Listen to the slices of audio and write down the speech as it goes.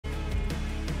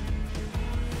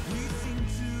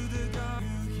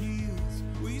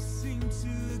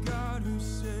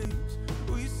waves.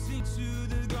 We sing to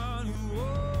the God who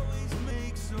always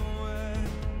makes a way.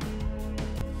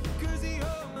 'Cause he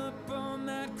hung up on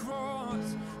that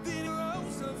cross, then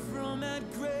rose up from that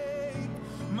grave.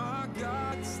 My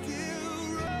God, still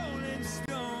rolling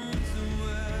stones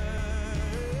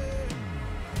away.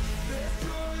 There's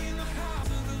joy in the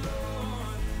house of the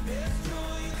Lord. There's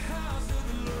joy in the house of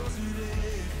the Lord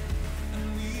today. And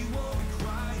we won't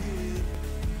cry it.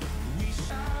 We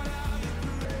shout out your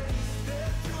praise.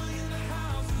 There's joy in the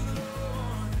house of the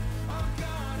Lord. Our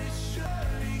God is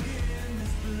surely in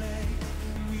this place.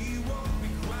 And we won't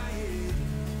be quiet.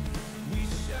 We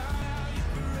shout out your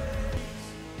praise.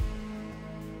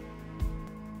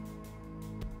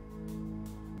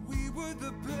 We were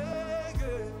the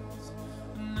beggars,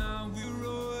 now we're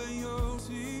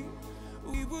royalty.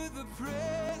 We were the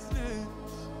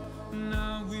prisoners,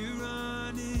 now we're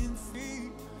running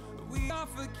free. We are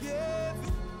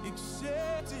forgiven,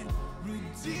 accepted,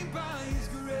 redeemed by His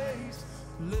grace.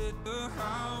 Let the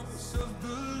house of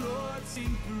the Lord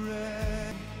sing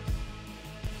praise.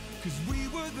 'Cause we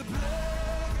were the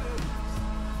beggars,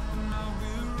 now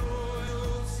we're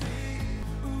royalty.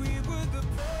 We were the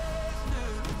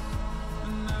prisoners,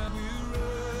 now we're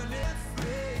running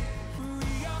free.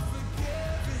 We are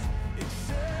forgiven,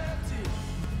 accepted,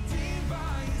 redeemed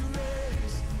by His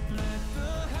grace. Let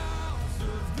the house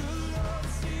of the Lord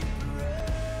sing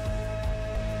praise.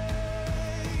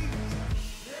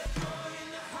 There's joy in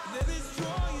the house. There is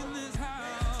joy in this house.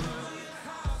 There's joy in the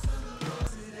house of the Lord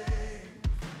today.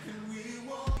 And we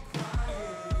won't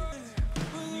quiet.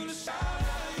 We're gonna shout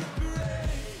out your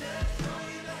praise. There's joy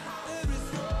in the house. There is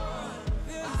joy.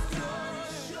 There is joy.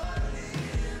 Surely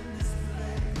in this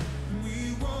place. We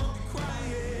won't be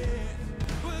quiet.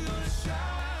 We're gonna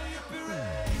shout out your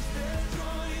praise. There's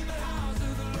joy in the house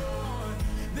of the Lord.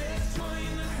 There's joy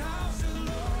in the house of the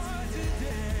Lord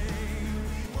today.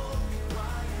 We won't be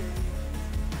quiet.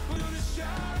 We're gonna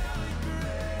shout out your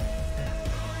praise.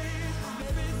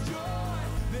 There is joy.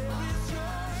 There is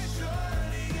joy.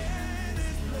 Surely in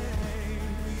this place.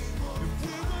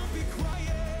 We won't be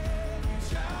quiet.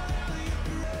 Shout out your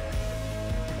praise.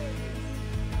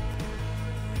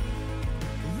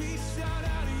 We shout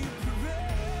out your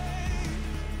praise.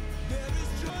 There is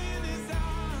joy in this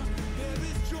house. There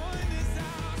is joy in this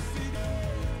house today.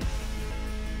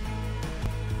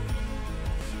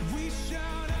 We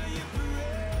shout out your praise.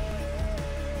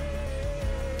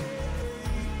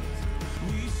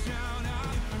 We shout out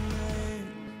your praise.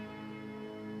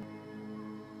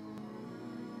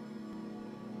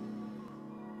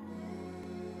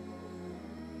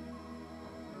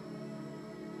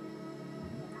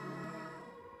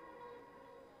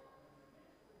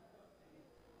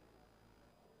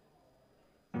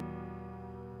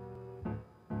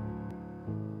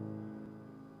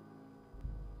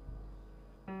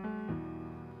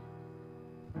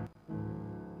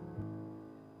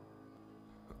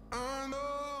 I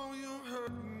know you're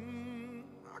hurting,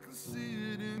 I can see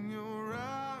it in your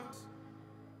eyes.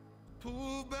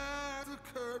 Pull back the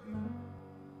curtain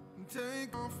and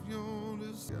take off your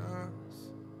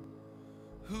disguise.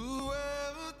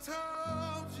 Whoever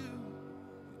told you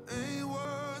ain't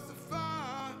worth the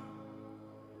fight?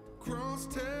 The cross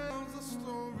tells a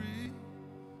story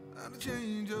that'll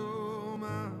change your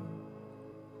mind.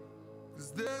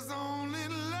 'Cause there's only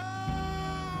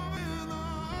love in the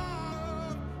heart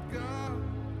of God.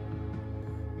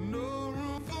 No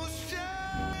room for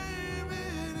shame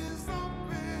in His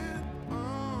open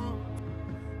arms.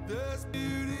 There's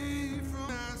beauty from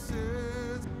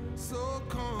ashes, so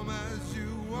come as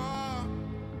you are.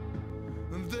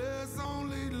 And there's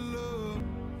only love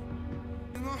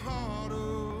in the heart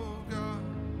of God.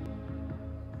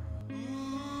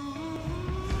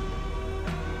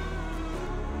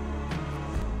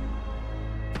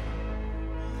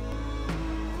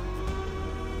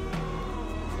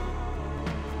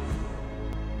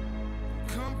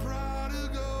 Come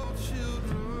prodigal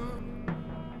children,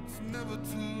 it's never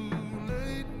too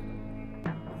late.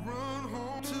 Run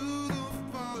home to the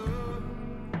Father,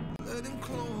 let Him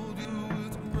clothe you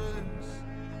with grace,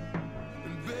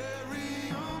 and bury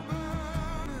your burden.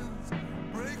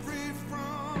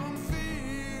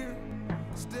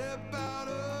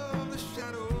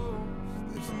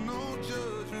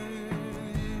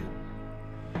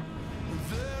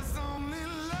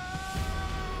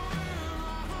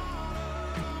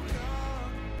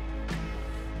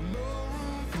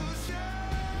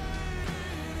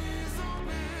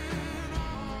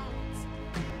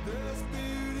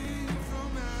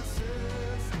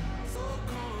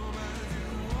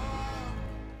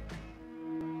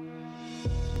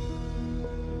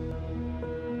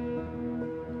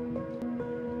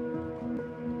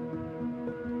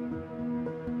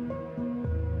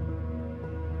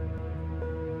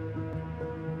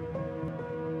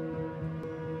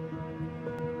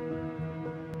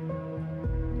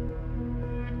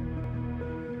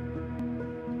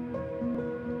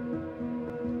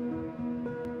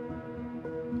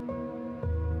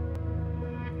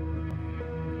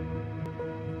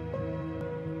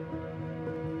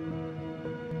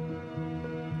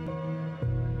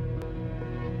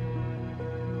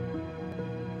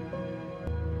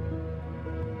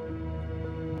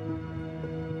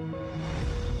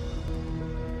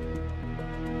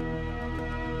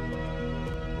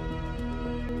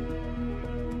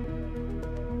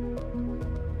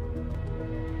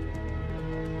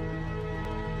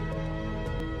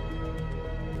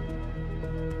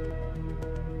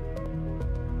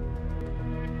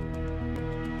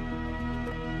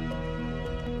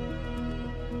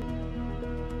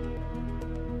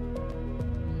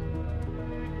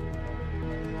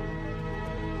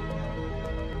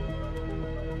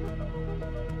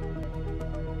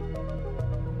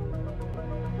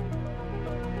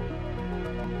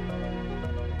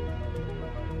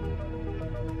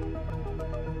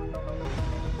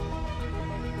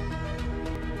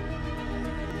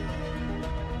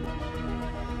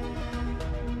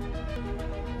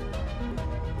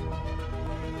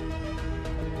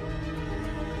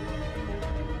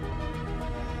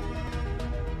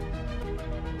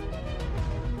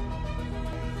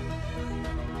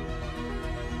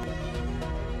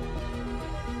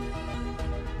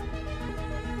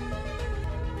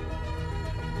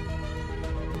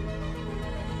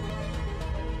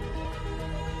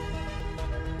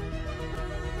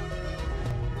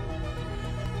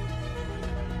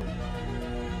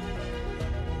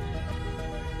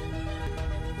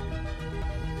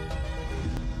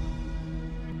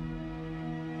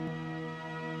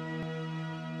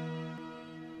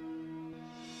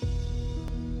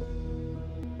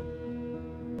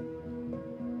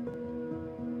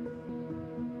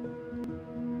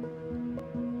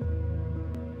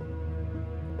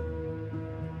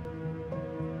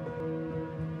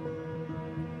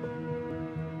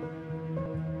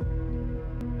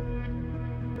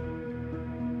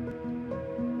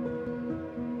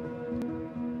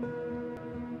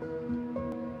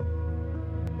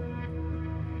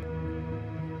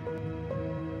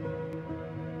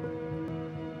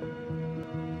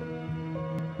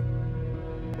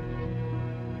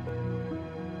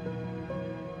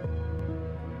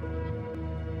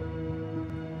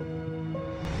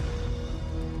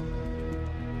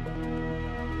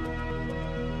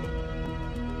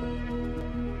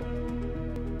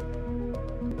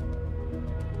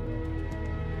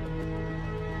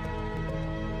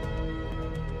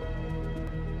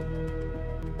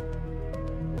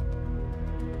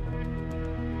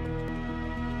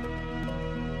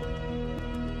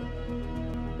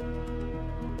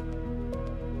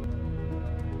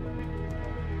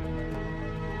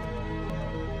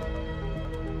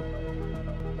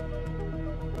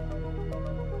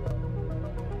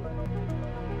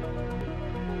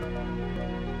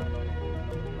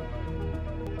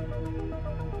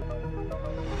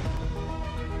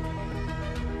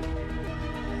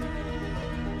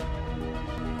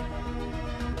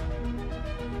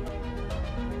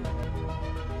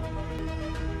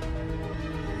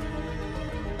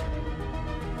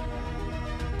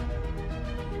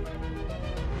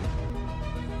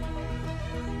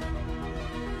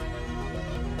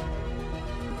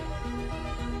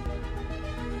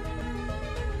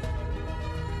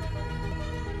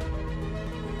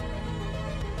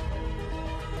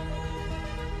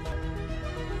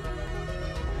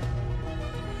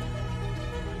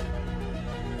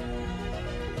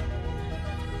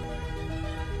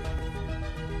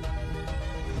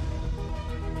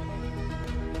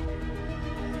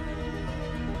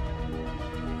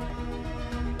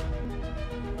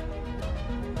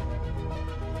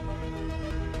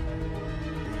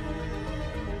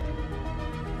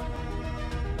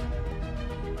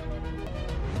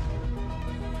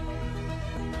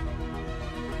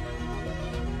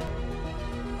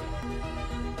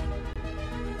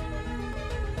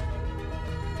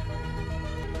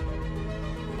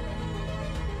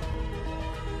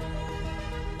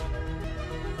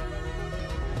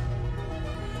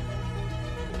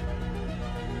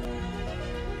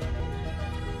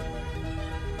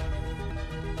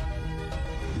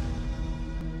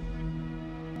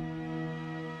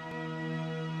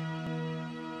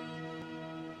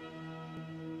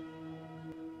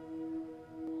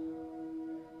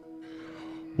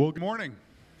 Well, good morning.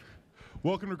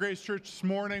 Welcome to Grace Church this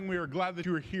morning. We are glad that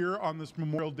you are here on this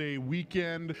Memorial Day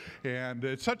weekend, and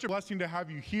it's such a blessing to have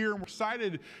you here. And we're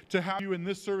excited to have you in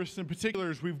this service in particular,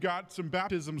 as we've got some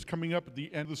baptisms coming up at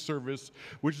the end of the service,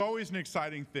 which is always an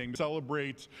exciting thing to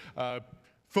celebrate.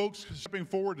 Folks stepping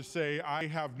forward to say, I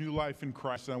have new life in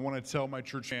Christ, and I want to tell my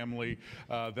church family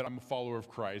that I'm a follower of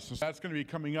Christ. And so that's going to be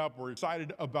coming up. We're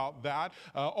excited about that.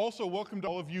 Also, welcome to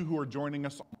all of you who are joining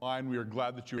us online. We are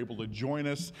glad that you're able to join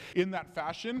us in that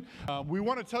fashion. We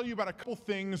want to tell you about a couple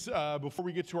things before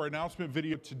we get to our announcement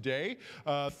video today.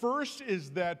 First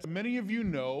is that many of you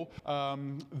know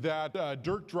that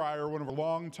Dirk Dreyer, one of our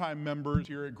longtime members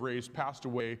here at Grace, passed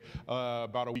away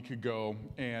about a week ago.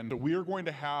 And we are going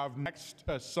to have next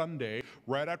Sunday,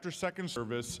 right after second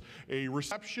service, a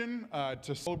reception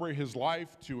to celebrate his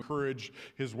life, to encourage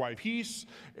his wife Peace,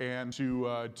 and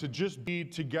to just be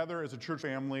together as a church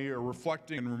family, or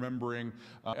reflecting and remembering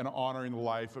and honoring the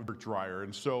life of Dirk Dreyer.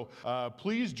 And so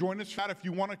please join us for that. If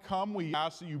you want to come, we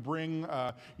ask that you bring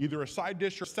either a side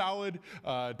dish or salad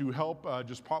to help,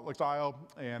 just potluck style,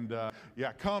 and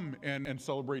come and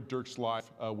celebrate Dirk's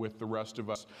life with the rest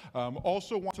of us.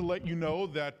 Also want to let you know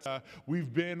that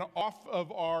we've been off of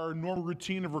our normal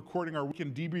routine of recording our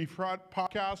Weekend Debrief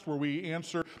podcast, where we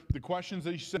answer the questions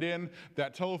that you sent in.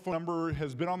 That telephone number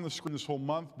has been on the screen this whole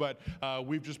month, but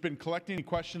we've just been collecting any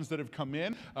questions that have come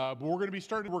in. But we're going to be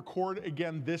starting to record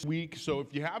again this week. So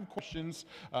if you have questions,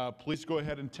 please go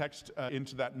ahead and text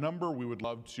into that number. We would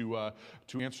love to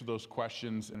answer those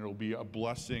questions, and it'll be a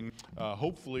blessing,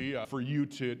 hopefully, for you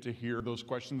to hear those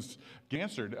questions get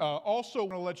answered. Also, I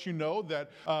want to let you know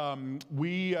that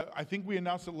I think we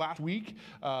announced it last week,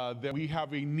 that we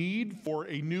have a need for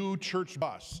a new church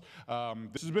bus.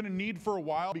 This has been a need for a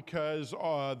while because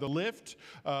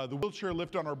the wheelchair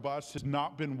lift on our bus has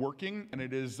not been working, and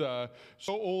it is so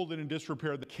old and in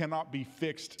disrepair that cannot be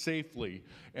fixed safely.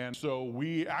 And so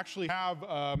we actually have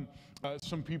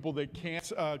some people that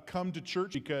can't come to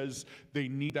church because they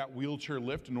need that wheelchair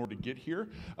lift in order to get here.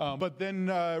 But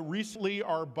then recently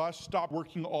our bus stopped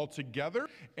working altogether,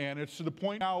 and it's to the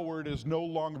point now where it is no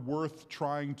longer worth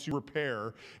trying to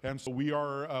repair. And so we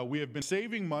have been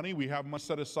saving money. We have money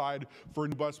set aside for a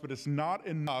new bus, but it's not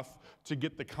enough to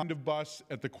get the kind of bus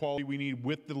at the quality we need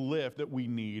with the lift that we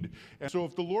need. And so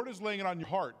if the Lord is laying it on your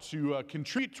heart to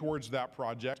contribute towards that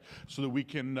project so that we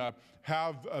can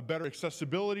have a better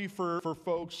accessibility for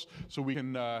folks, so we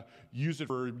can use it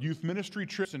for youth ministry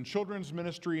trips and children's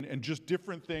ministry and just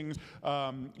different things,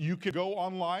 you can go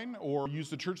online or use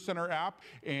the Church Center app,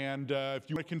 and if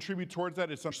you want to contribute towards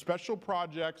that, it's on special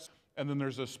projects. And then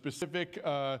there's a specific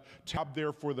tab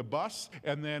there for the bus.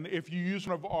 And then if you use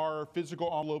one of our physical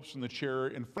envelopes in the chair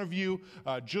in front of you,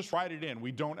 just write it in.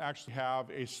 We don't actually have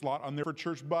a slot on there for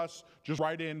church bus. Just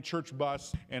write in church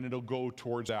bus, and it'll go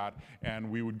towards that.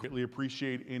 And we would greatly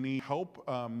appreciate any help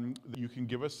that you can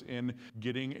give us in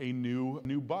getting a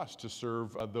new bus to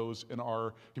serve those in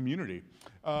our community.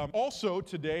 Also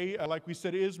today, like we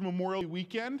said, is Memorial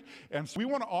Weekend. And so we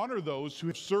want to honor those who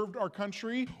have served our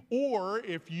country, or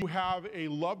if you have a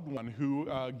loved one who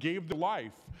gave their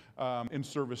life in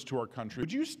service to our country.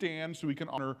 Would you stand so we can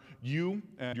honor you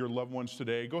and your loved ones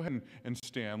today? Go ahead and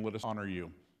stand. Let us honor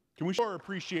you. Can we show our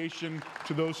appreciation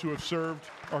to those who have served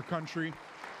our country?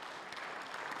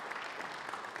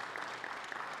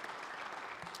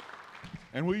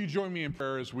 And will you join me in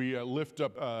prayer as we lift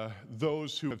up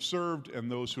those who have served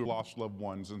and those who have lost loved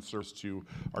ones in service to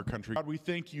our country? God, we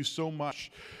thank you so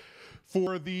much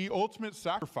for the ultimate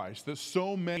sacrifice that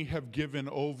so many have given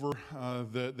over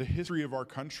the history of our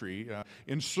country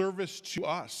in service to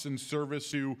us, in service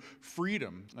to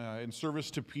freedom, in service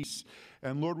to peace.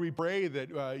 And Lord, we pray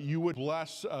that you would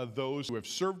bless those who have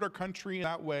served our country in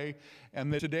that way,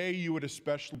 and that today you would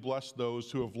especially bless those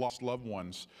who have lost loved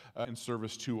ones in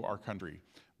service to our country.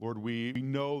 Lord, we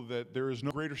know that there is no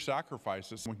greater sacrifice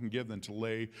that someone can give than to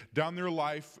lay down their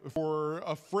life for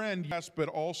a friend, yes, but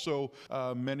also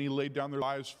many laid down their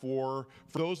lives for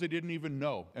those they didn't even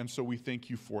know. And so we thank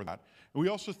you for that. And we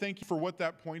also thank you for what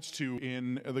that points to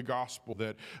in the gospel,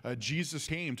 that Jesus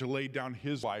came to lay down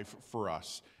his life for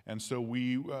us. And so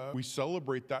we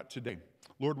celebrate that today.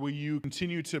 Lord, will you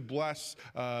continue to bless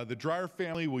the Dreyer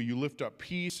family? Will you lift up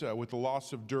Peace with the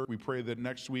loss of Dirk? We pray that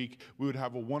next week we would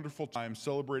have a wonderful time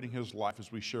celebrating his life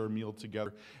as we share a meal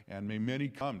together. And may many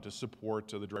come to support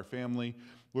the Dreyer family.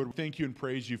 Lord, we thank you and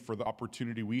praise you for the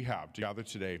opportunity we have to gather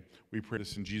today. We pray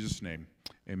this in Jesus' name.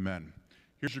 Amen.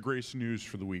 Here's your grace news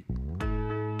for the week.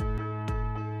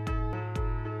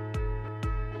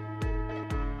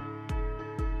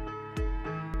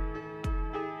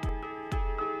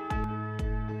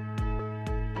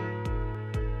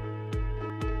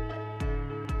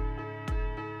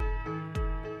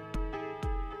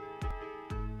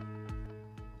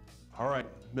 All right,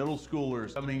 middle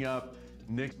schoolers coming up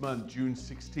next month, June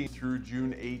 16th through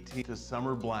June 18th to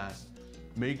Summer Blast.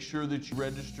 Make sure that you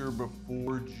register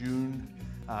before June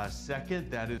 2nd.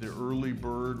 That is the early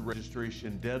bird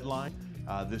registration deadline.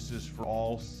 This is for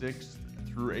all 6th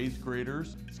through 8th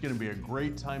graders. It's going to be a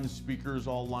great time. Speakers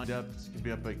all lined up. It's going to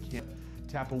be up at Camp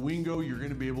Tapawingo. You're going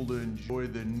to be able to enjoy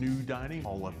the new dining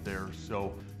hall up there.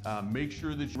 So make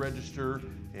sure that you register,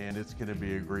 and it's going to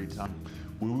be a great time.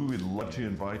 We would love to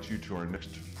invite you to our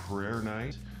next prayer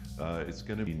night. It's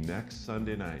going to be next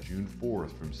Sunday night, June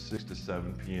 4th, from 6 to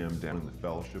 7 p.m. down in the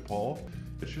Fellowship Hall.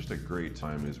 It's just a great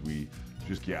time as we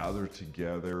just gather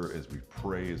together, as we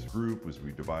pray as a group, as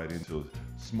we divide into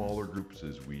smaller groups,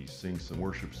 as we sing some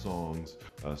worship songs.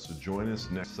 So join us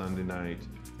next Sunday night,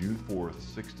 June 4th,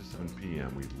 6 to 7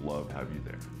 p.m. We'd love to have you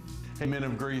there. Hey, Men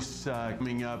of Grace,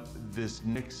 coming up this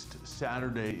next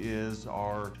Saturday is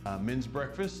our men's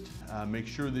breakfast. Make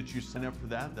sure that you sign up for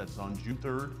that. That's on June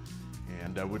 3rd.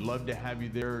 And I would love to have you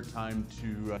there. Time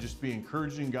to just be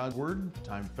encouraging God's Word,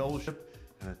 time fellowship,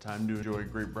 and a time to enjoy a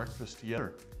great breakfast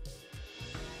together.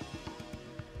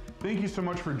 Thank you so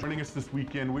much for joining us this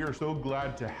weekend. We are so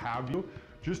glad to have you.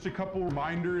 Just a couple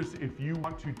reminders, if you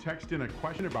want to text in a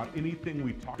question about anything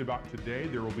we talked about today,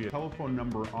 there will be a telephone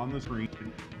number on the screen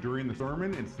during the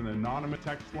sermon. It's an anonymous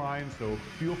text line, so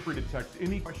feel free to text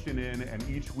any question in, and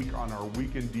each week on our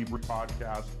Weekend Debrief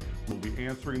podcast, we'll be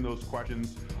answering those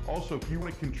questions. Also, if you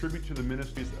want to contribute to the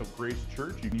ministries of Grace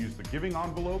Church, you can use the giving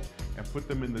envelope and put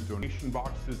them in the donation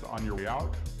boxes on your way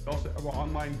out. We also have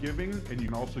online giving, and you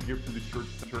can also give through the Church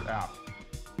Center app.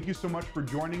 Thank you so much for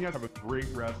joining us. Have a great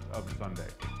rest of Sunday.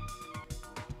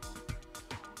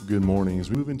 Good morning. As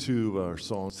we move into our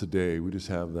songs today, we just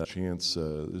have that chance,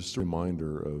 just a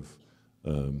reminder of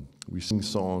we sing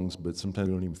songs, but sometimes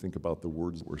we don't even think about the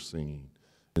words that we're singing.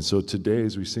 And so today,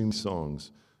 as we sing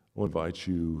songs, I want to invite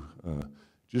you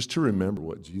just to remember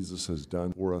what Jesus has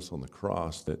done for us on the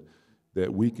cross,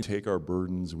 that we can take our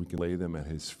burdens, we can lay them at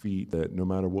his feet, that no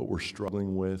matter what we're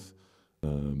struggling with,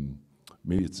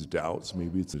 maybe it's doubts,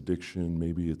 maybe it's addiction,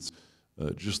 maybe it's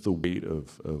just the weight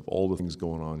of all the things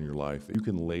going on in your life. You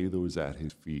can lay those at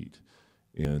his feet.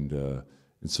 And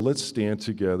so let's stand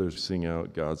together, sing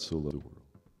out God So Loved the World.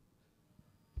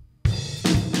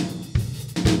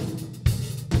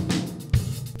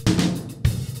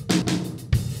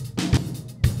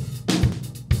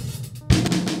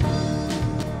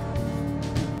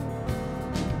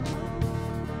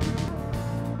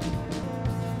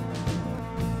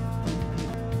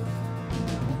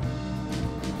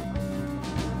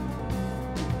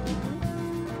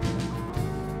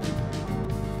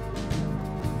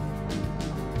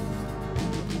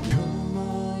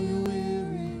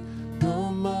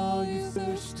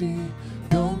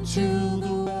 Come to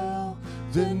the well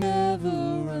that never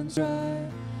runs dry.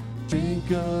 Drink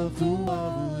of the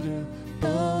water,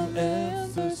 come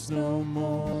and thirst no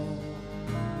more.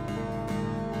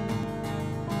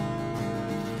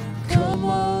 Come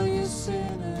all you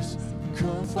sinners,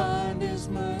 come find his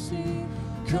mercy.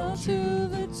 Come to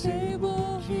the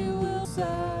table, he will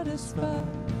satisfy.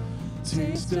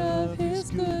 Taste of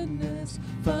his goodness,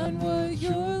 find what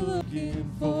you're looking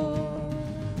for.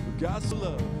 God so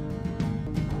loved.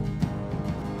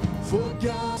 For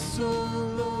God so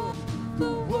loved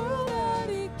the world that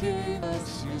he gave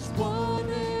us his one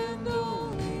and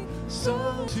only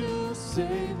Son to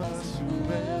save us.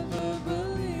 Whoever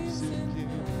believes in him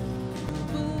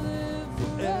will live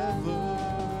forever.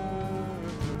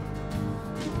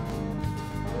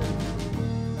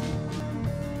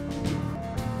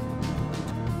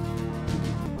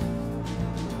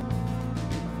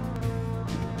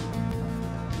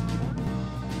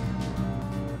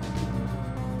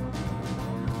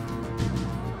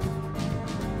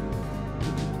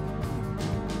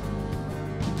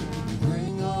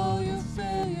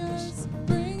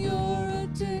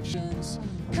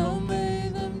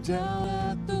 Down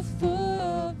at the foot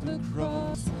of the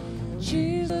cross,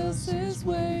 Jesus is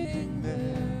waiting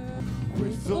there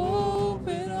with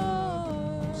open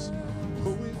arms,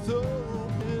 with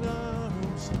open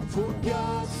arms. For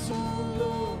God so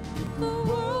loved the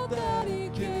world that he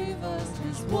gave us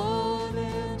his one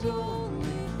and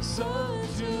only Son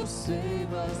to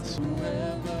save us.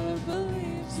 Whoever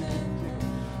believes in him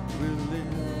will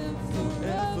live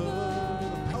forever.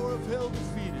 The power of hell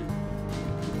defeated.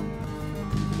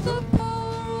 The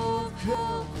power of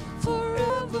hell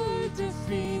forever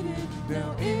defeated.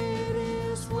 Now it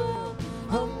is well,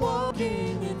 I'm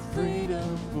walking in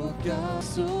freedom. For God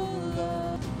so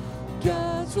loved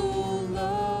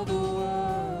the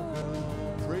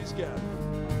world. Praise God.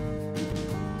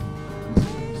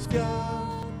 Praise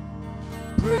God.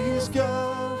 Praise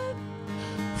God.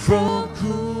 from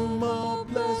whom all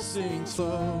blessings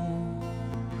flow.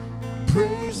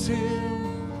 Praise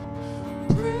Him,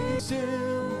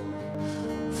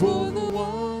 for the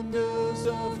wonders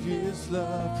of His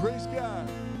love. Praise God,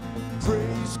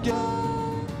 praise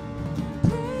God,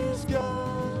 praise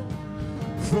God,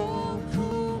 from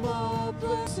whom all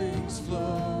blessings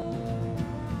flow.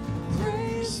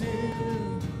 Praise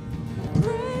Him,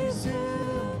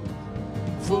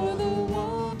 for the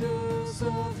wonders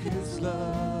of His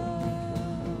love.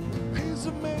 His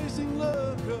amazing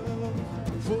love,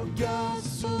 for God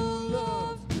so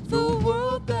loved the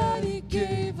world that He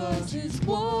gave us His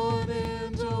one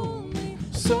and only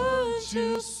Son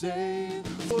to save.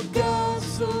 For God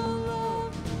so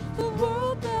loved the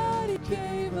world that He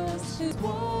gave us His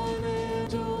one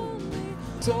and only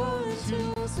Son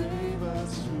to save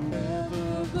us.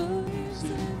 Whoever believes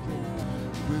in Him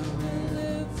will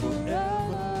live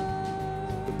forever.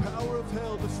 The power of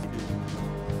hell defeated.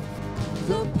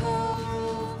 The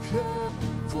power of hell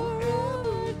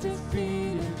forever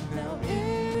defeated. Now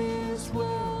it is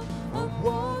well. I'm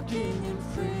walking in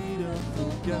freedom.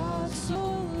 For God so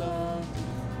loved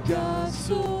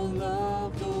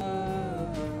the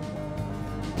world.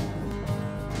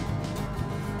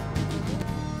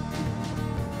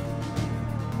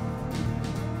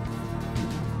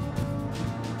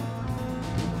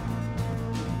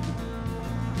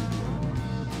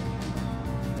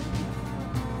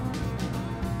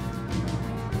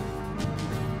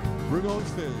 Bring all your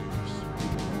failures.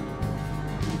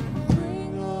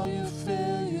 Bring all your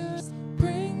failures.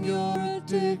 Bring your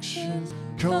addictions.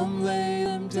 Come lay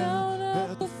them down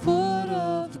at the foot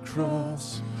of the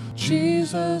cross.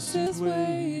 Jesus is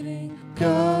waiting.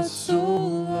 God so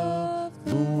loved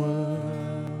the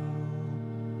world.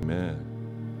 Amen.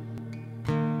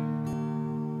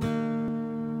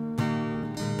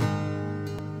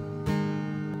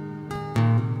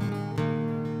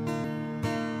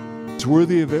 It's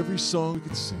worthy of every song we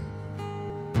could sing.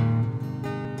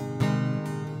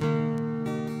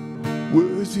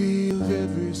 Worthy of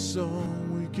every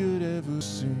song we could ever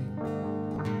sing.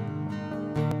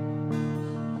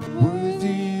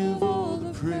 Worthy of all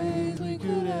the praise we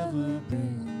could ever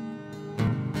bring.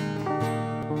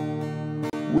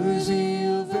 Worthy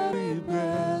of every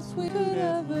breath we could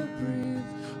ever breathe.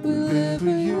 We live for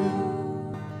you.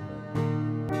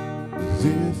 We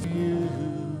live for you.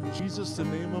 Jesus, the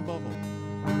name above all.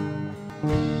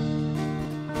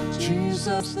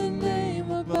 Jesus, the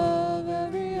name above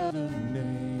every other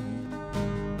name.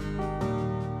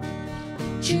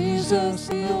 Jesus,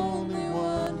 the only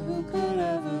one who could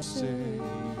ever save.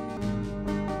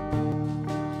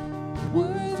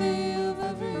 Worthy of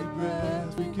every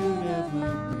breath we could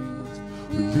ever breathe.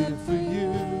 We live for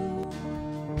you.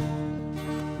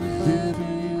 We live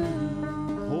for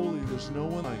you. Holy, there's no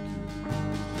one like you.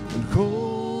 And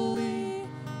holy,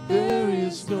 there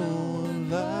is no one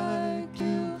like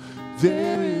you.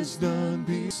 There is none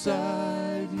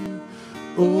beside you.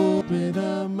 Open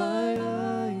up my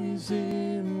eyes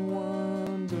in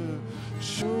wonder.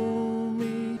 Show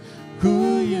me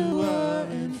who you are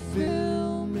and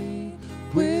fill me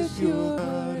with your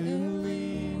heart and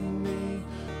lead me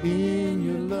in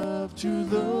your love to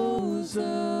those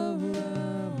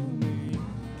around me.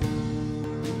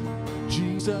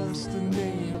 Jesus, the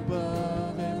name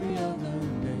above every other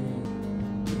name.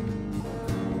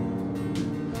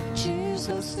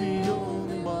 Jesus, the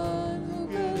only one who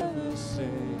could ever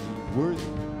save. Worthy.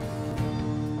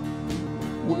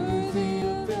 Worthy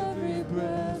of every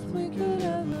breath we could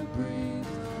ever breathe.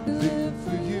 We live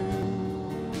for you.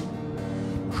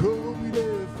 Oh, we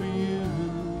live for you.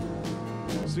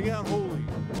 Sing out holy.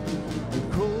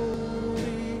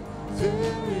 Holy,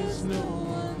 there is no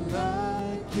one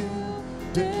like you.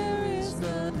 There is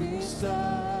none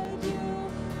beside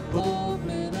you.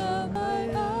 Open up my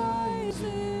eyes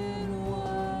in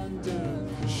wonder.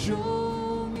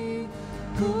 Show me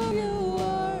who you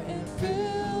are and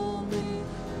fill me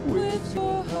with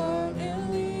your heart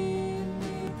and lead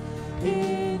me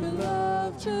in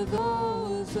love to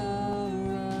those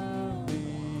around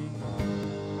me.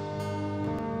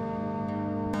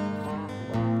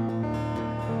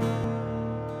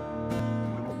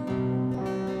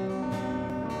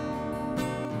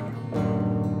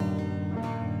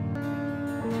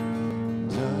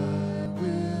 And I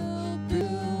will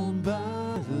build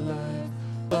my life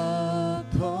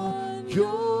upon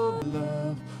your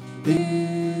love.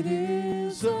 It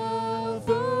is a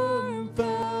firm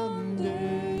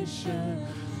foundation.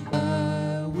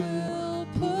 I will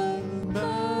put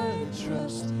my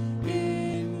trust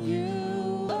in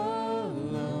you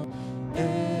alone,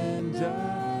 and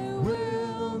I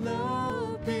will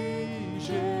not be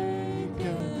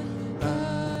shaken.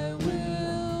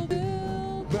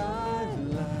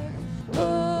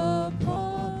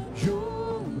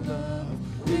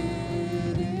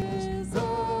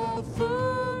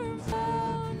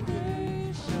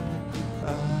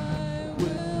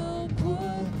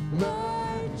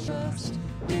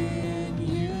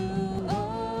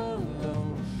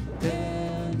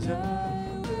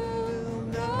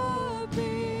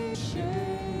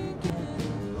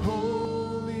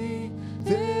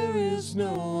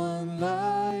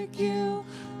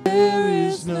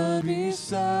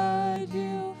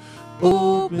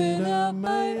 Open up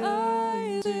my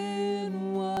eyes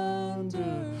in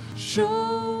wonder.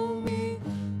 Show me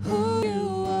who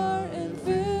you are and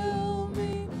fill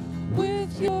me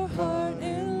with your heart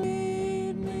and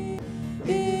lead me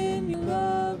in your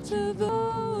love to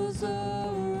those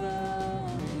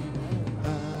around me.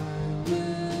 I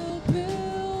will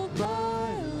build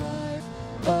my life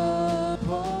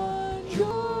upon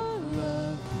your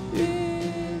love. It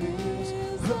is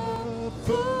the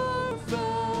firm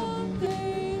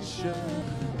foundation.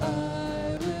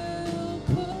 I will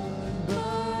put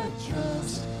my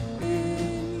trust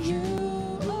in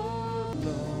you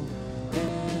alone,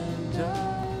 and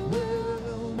I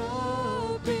will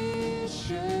not be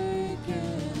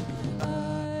shaken.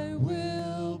 I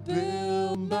will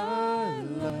build my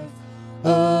life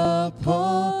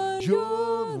upon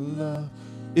your love.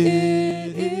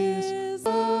 It is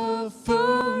a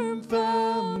firm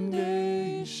foundation.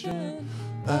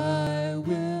 I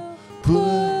will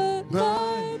put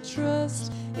my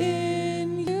trust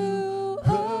in you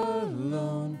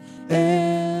alone,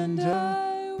 and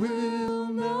I will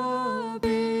not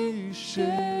be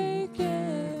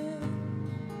shaken.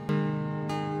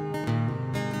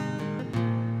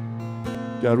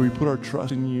 God, we put our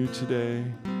trust in you today.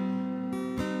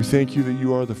 We thank you that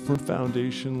you are the firm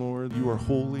foundation, Lord. You are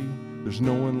holy. There's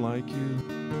no one like you.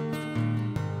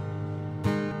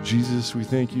 Jesus, we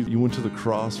thank you that you went to the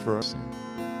cross for us,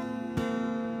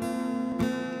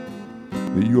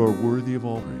 that you are worthy of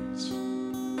all praise.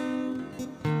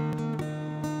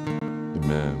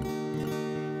 Amen.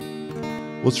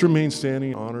 Let's remain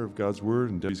standing in honor of God's word,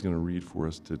 and Debbie's going to read for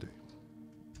us today.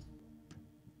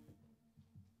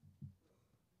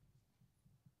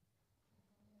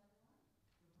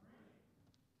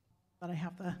 But I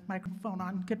have the microphone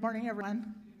on. Good morning,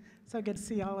 everyone. So good to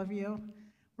see all of you.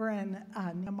 We're in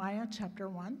Nehemiah chapter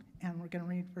 1, and we're going to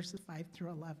read verses 5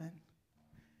 through 11.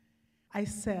 I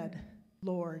said,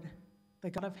 Lord,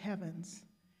 the God of heavens,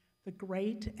 the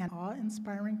great and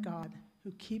awe-inspiring God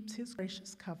who keeps his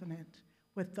gracious covenant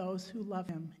with those who love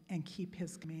him and keep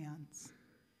his commands.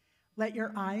 Let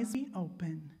your eyes be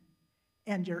open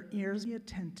and your ears be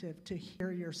attentive to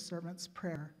hear your servant's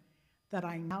prayer, that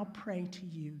I now pray to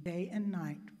you day and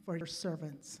night for your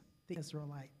servants, the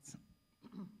Israelites.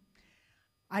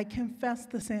 I confess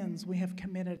the sins we have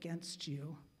committed against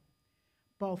you.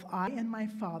 Both I and my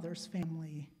father's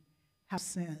family have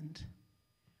sinned.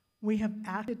 We have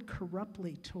acted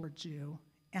corruptly towards you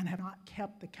and have not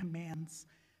kept the commands,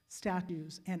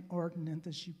 statutes, and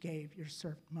ordinances you gave your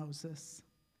servant Moses.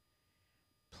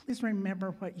 Please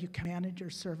remember what you commanded your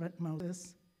servant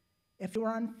Moses. If you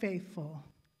are unfaithful,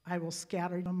 I will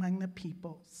scatter you among the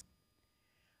peoples.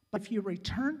 But if you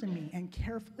return to me and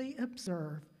carefully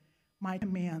observe my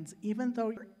commands, even though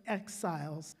your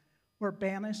exiles were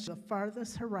banished to the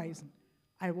farthest horizon,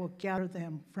 I will gather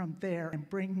them from there and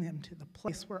bring them to the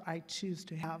place where I choose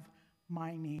to have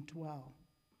my name dwell.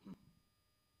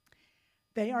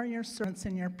 They are your servants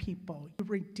and your people. You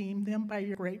redeemed them by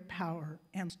your great power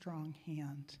and strong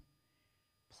hand.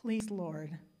 Please,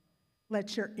 Lord,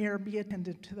 let your ear be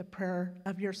attentive to the prayer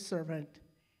of your servant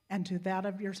and to that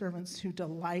of your servants who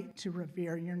delight to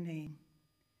revere your name.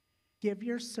 Give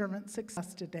your servant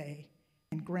success today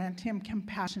and grant him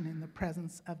compassion in the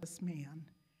presence of this man.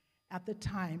 At the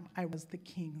time, I was the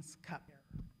king's cupbearer.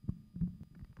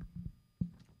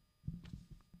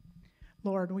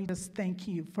 Lord, we just thank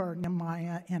you for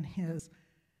Nehemiah and his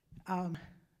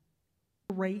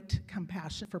great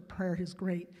compassion for prayer, his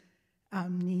great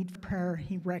need for prayer.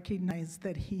 He recognized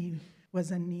that he was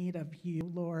in need of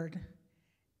you, Lord,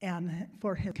 and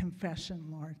for his confession,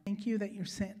 Lord. Thank you that you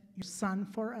sent your son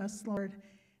for us, Lord,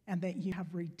 and that you have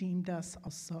redeemed us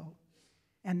also,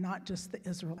 and not just the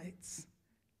Israelites.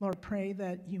 Lord, pray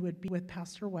that you would be with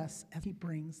Pastor Wes as he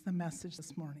brings the message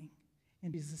this morning.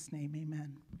 In Jesus' name,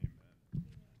 amen.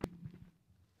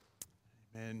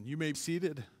 And you may be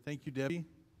seated. Thank you, Debbie.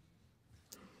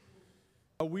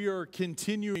 We are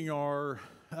continuing our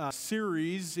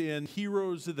series in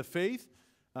Heroes of the Faith.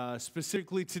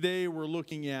 Specifically today, we're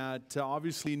looking at,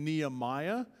 obviously,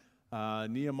 Nehemiah.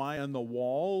 Nehemiah on the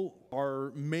wall.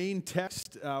 Our main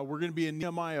text, we're going to be in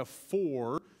Nehemiah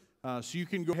 4. So you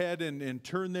can go ahead and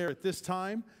turn there at this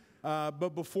time.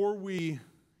 But before we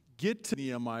get to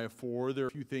Nehemiah 4, there are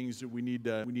a few things that we need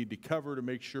to cover to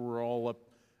make sure we're all up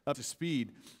to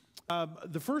speed.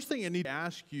 The first thing I need to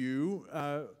ask you,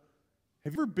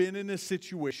 have you ever been in a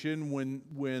situation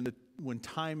when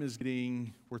time is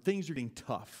where things are getting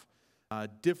tough,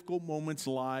 difficult moments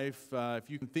in life? If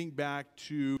you can think back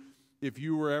to if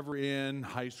you were ever in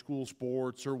high school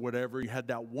sports or whatever, you had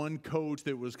that one coach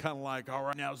that was kind of like, all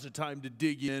right, now's the time to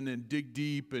dig in and dig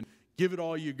deep and give it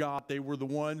all you got. They were the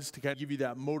ones to kind of give you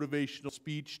that motivational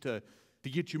speech to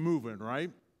get you moving,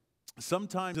 right?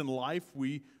 Sometimes in life,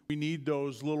 we need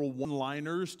those little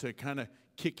one-liners to kind of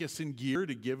kick us in gear,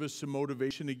 to give us some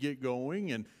motivation to get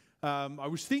going. And I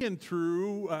was thinking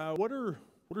through what are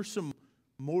some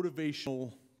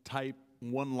motivational type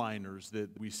one-liners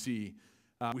that we see.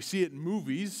 We see it in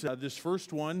movies. This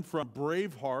first one from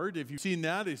Braveheart, if you've seen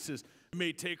that, it says, "It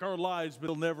may take our lives, but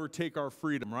it'll never take our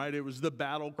freedom," right? It was the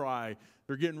battle cry.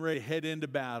 They're getting ready to head into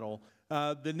battle.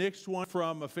 The next one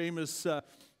from a famous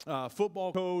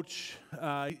football coach,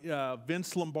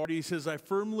 Vince Lombardi, says, "I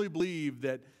firmly believe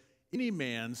that any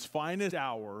man's finest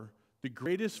hour, the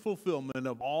greatest fulfillment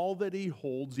of all that he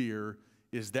holds dear,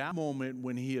 is that moment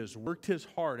when he has worked his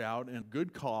heart out in a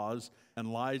good cause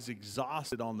and lies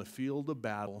exhausted on the field of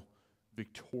battle,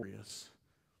 victorious."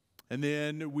 And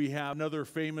then we have another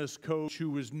famous coach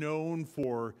who was known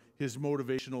for his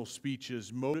motivational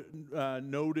speeches,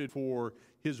 noted for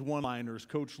his one-liners,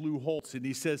 Coach Lou Holtz. And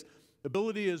he says,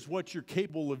 "Ability is what you're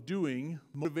capable of doing.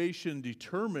 Motivation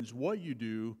determines what you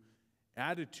do.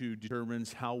 Attitude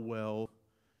determines how well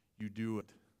you do it."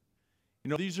 You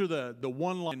know, these are the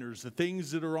one-liners, the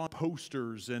things that are on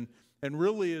posters. And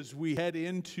really, as we head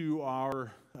into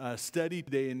our study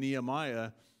today in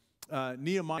Nehemiah,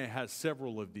 Nehemiah has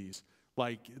several of these.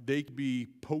 Like, they could be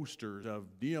posters of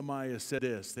Nehemiah said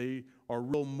this. They are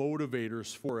real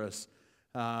motivators for us.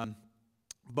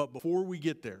 But before we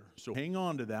get there, so hang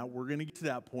on to that. We're going to get to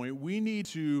that point. We need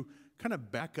to kind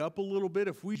of back up a little bit.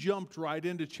 If we jumped right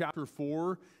into chapter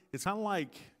 4, it's kind of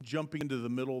like jumping into the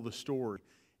middle of the story.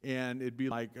 And it'd be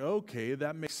like, okay,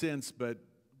 that makes sense, but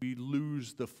we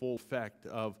lose the full effect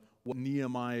of what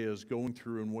Nehemiah is going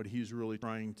through and what he's really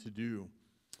trying to do.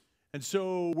 And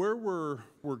so where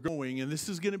we're going, and this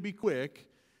is going to be quick,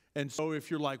 and so if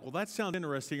you're like, well, that sounds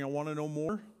interesting, I want to know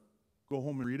more, go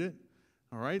home and read it.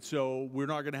 All right, so we're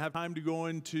not going to have time to go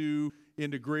into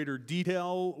greater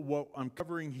detail. What I'm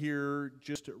covering here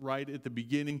just right at the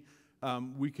beginning,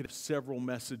 we could have several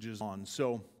messages on.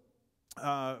 So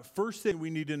first thing we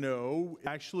need to know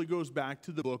actually goes back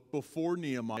to the book before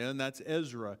Nehemiah, and that's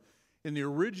Ezra. In the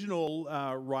original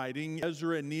writing,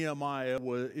 Ezra and Nehemiah,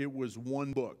 it was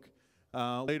one book.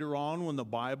 Later on, when the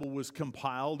Bible was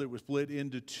compiled, it was split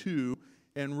into two.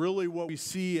 And really what we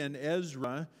see in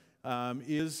Ezra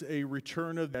is a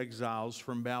return of exiles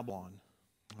from Babylon.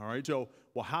 All right, so,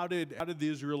 well, how did the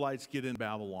Israelites get in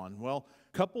Babylon? Well,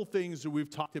 a couple things that we've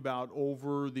talked about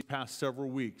over the past several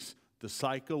weeks. The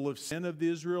cycle of sin of the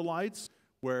Israelites,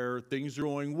 where things are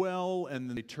going well, and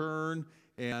then they turn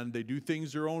and they do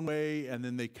things their own way, and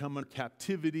then they come into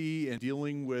captivity and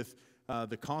dealing with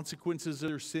the consequences of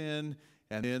their sin,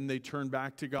 and then they turn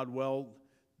back to God. Well,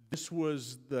 this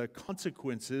was the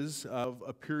consequences of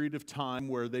a period of time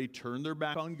where they turned their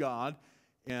back on God,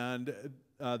 and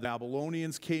the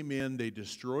Babylonians came in, they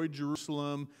destroyed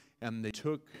Jerusalem, and they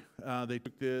took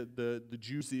the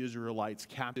Jews, the Israelites,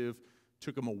 captive,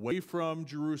 took them away from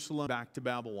Jerusalem back to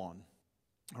Babylon.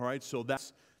 All right, so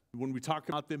that's, when we talk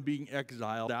about them being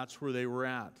exiled, that's where they were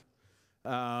at.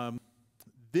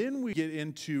 Then we get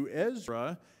into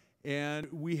Ezra,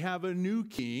 and we have a new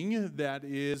king that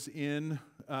is in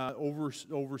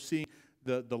overseeing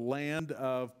the land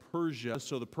of Persia.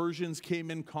 So the Persians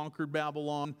came in, conquered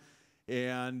Babylon,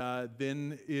 and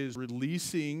then is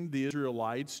releasing the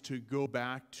Israelites to go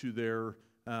back to their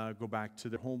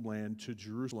homeland, to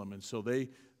Jerusalem. And so they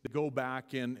go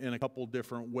back in a couple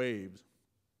different waves.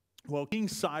 Well, King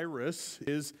Cyrus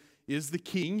is the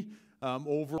king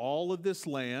over all of this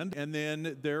land, and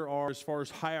then there are, as far as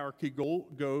hierarchy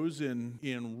goes in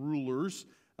rulers,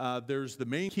 there's the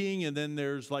main king, and then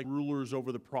there's like rulers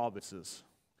over the provinces.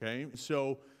 Okay,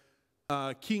 so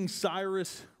King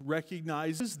Cyrus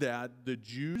recognizes that the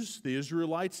Jews, the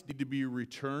Israelites, need to be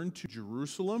returned to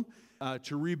Jerusalem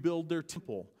to rebuild their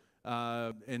temple.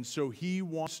 And so he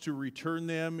wants to return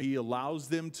them. He allows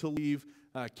them to leave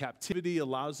captivity,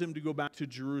 allows them to go back to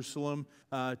Jerusalem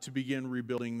to begin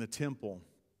rebuilding the temple.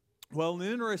 Well, an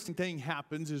interesting thing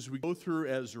happens as we go through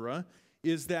Ezra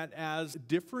is that as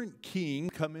different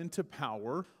kings come into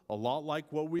power, a lot like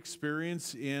what we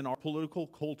experience in our political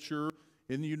culture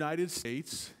in the United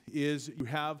States, is you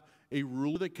have a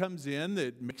ruler that comes in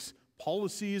that makes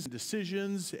policies and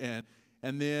decisions, and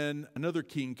then another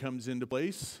king comes into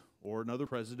place, or another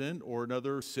president, or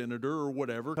another senator, or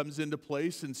whatever, comes into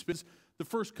place and spends the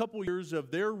first couple years of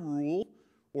their rule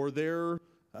or their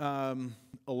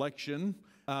election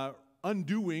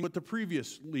undoing what the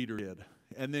previous leader did,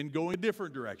 and then going a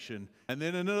different direction. And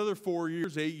then another 4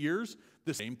 years, 8 years,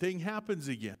 the same thing happens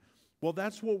again. Well,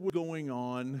 that's what was going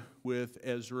on with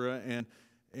Ezra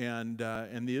and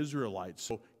the Israelites.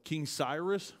 So King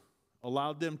Cyrus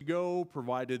allowed them to go,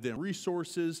 provided them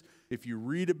resources. If you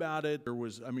read about it, there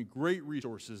was, great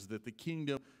resources that the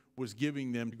kingdom was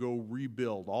giving them to go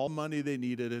rebuild. All money they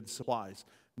needed and supplies.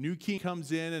 New king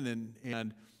comes in,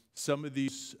 and some of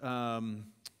these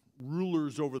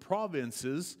rulers over the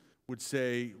provinces would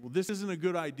say, well, this isn't a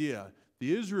good idea.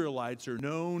 The Israelites are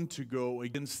known to go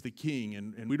against the king,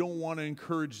 and we don't want to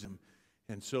encourage them.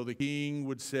 And so the king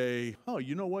would say, oh,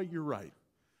 you know what, you're right.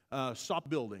 Stop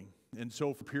building. And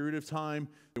so for a period of time,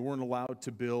 they weren't allowed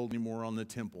to build anymore on the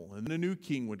temple. And then a new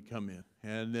king would come in,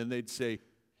 and then they'd say,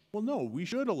 well, no, we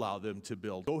should allow them to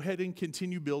build. Go ahead and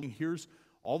continue building. Here's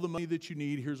all the money that you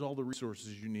need. Here's all the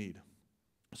resources you need.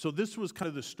 So this was kind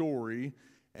of the story.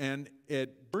 And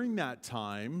during that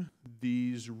time,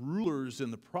 these rulers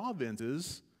in the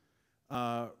provinces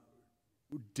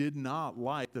did not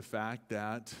like the fact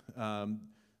that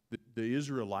the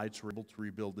Israelites were able to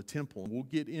rebuild the temple. And we'll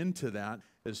get into that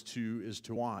as to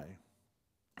why.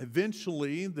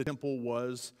 Eventually, the temple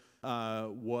was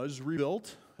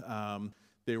rebuilt.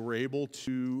 They were able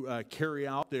to carry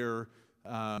out their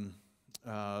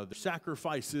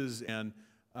sacrifices and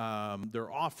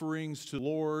their offerings to the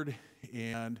Lord,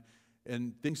 and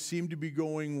things seemed to be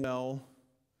going well,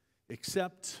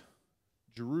 except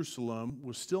Jerusalem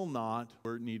was still not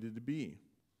where it needed to be.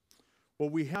 Well,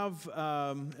 we have,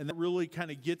 and that really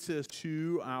kind of gets us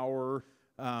to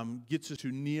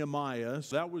Nehemiah.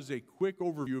 So that was a quick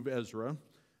overview of Ezra.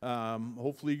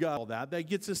 Hopefully you got all that. That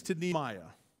gets us to Nehemiah.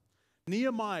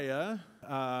 Nehemiah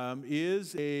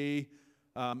is an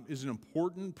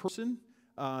important person.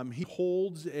 He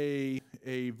holds a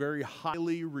very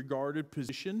highly regarded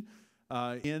position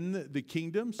in the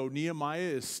kingdom. So Nehemiah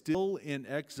is still in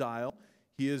exile.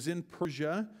 He is in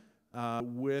Persia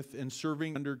and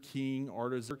serving under King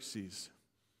Artaxerxes.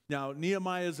 Now,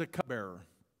 Nehemiah is a cupbearer.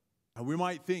 We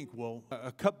might think, well,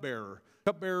 a cupbearer.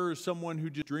 Cupbearer is someone who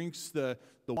just drinks the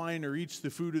wine or eats the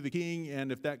food of the king, and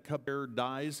if that cupbearer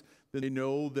dies, then they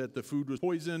know that the food was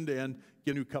poisoned and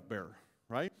get a new cupbearer,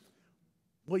 right?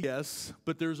 Well, yes,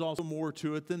 but there's also more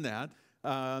to it than that.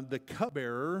 The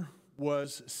cupbearer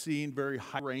was seen very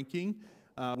high-ranking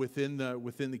within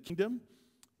the kingdom.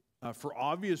 For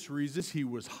obvious reasons, he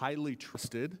was highly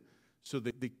trusted. So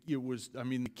the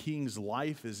king's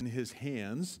life is in his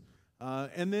hands.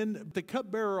 And then the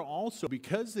cupbearer also,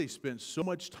 because they spent so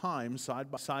much time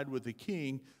side by side with the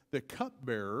king, the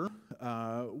cupbearer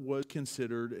was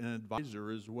considered an advisor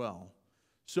as well.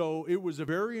 So it was a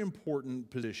very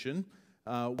important position,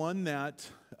 one that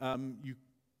you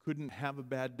couldn't have a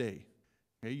bad day.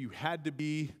 Okay? You had to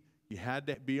be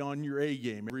on your A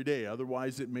game every day.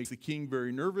 Otherwise, it makes the king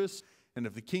very nervous. And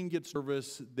if the king gets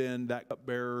nervous, then that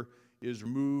cupbearer is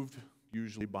removed,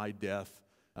 usually by death,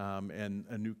 and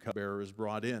a new cupbearer is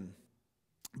brought in.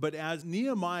 But as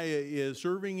Nehemiah is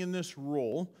serving in this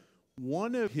role,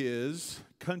 one of his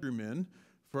countrymen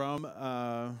from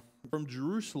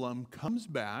Jerusalem comes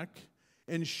back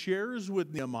and shares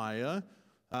with Nehemiah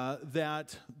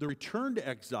that the returned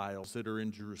exiles that are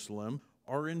in Jerusalem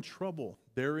are in trouble.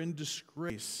 They're in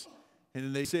disgrace.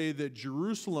 And they say that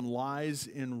Jerusalem lies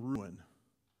in ruin.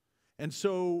 And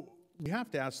so we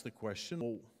have to ask the question,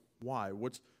 well, why?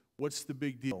 What's the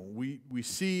big deal? We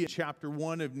see in chapter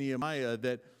 1 of Nehemiah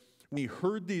that when he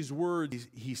heard these words,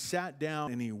 he sat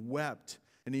down and he wept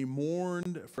and he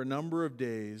mourned for a number of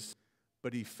days,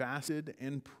 but he fasted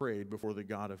and prayed before the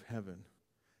God of heaven.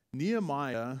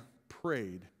 Nehemiah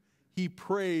prayed. He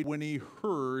prayed when he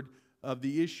heard of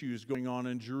the issues going on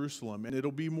in Jerusalem. And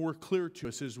it'll be more clear to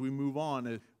us as we move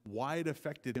on why it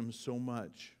affected him so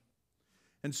much.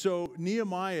 And so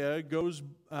Nehemiah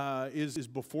is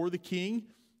before the king.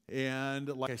 And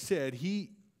like I said,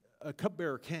 a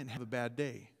cupbearer can't have a bad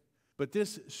day. But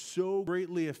this so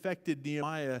greatly affected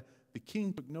Nehemiah, the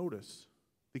king took notice.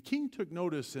 The king took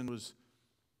notice and was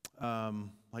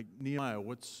like, Nehemiah,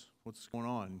 what's going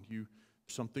on?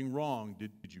 Something wrong?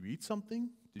 Did you eat something?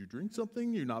 Did you drink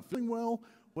something? You're not feeling well?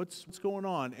 What's going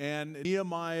on? And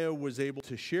Nehemiah was able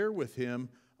to share with him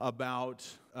about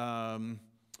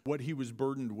what he was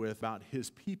burdened with about his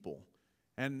people.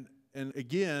 And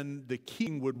again, the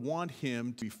king would want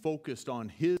him to be focused on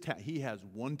his task. He has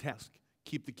one task,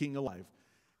 keep the king alive.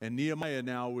 And Nehemiah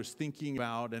now was thinking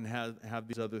about and have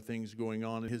these other things going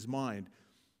on in his mind.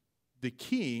 The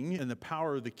king and the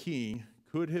power of the king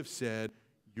could have said,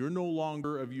 you're no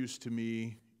longer of use to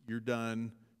me. You're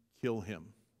done. Kill him.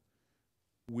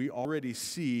 We already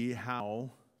see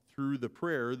how, through the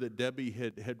prayer that Debbie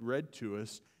had read to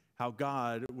us, how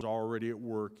God was already at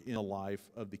work in the life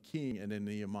of the king and in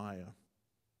Nehemiah.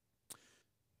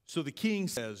 So the king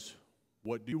says,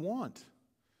 what do you want?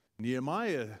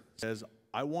 Nehemiah says,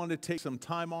 I want to take some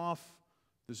time off.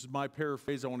 This is my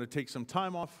paraphrase. I want to take some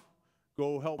time off,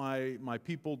 go help my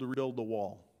people to rebuild the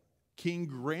wall. King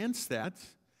grants that,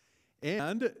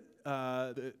 and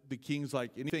the king's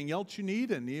like, anything else you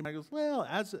need? And Nehemiah goes, well,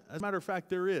 as a matter of fact,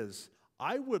 there is.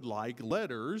 I would like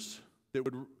letters that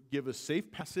would give a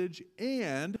safe passage,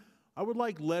 and I would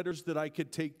like letters that I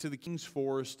could take to the king's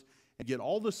forest and get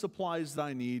all the supplies that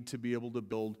I need to be able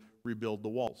to rebuild the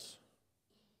walls.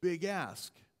 Big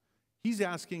ask. He's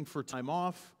asking for time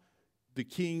off. The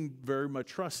king very much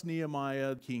trusts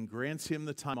Nehemiah. The king grants him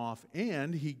the time off,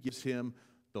 and he gives him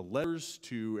the letters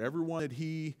to everyone that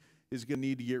he is going to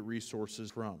need to get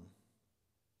resources from.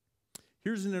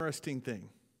 Here's an interesting thing.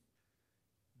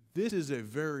 This is a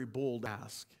very bold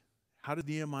ask. How did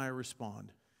Nehemiah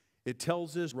respond? It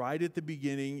tells us right at the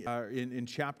beginning, in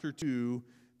chapter 2,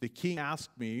 the king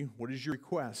asked me, what is your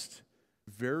request?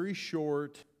 Very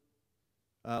short,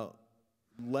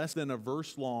 less than a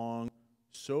verse long,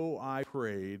 so I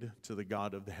prayed to the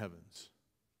God of the heavens.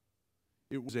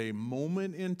 It was a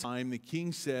moment in time. The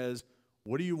king says,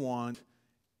 what do you want?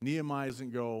 Nehemiah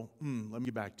doesn't go, let me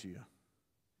get back to you.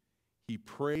 He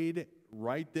prayed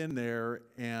right then and there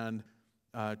and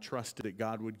trusted that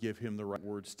God would give him the right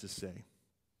words to say.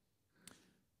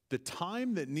 The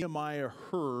time that Nehemiah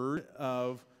heard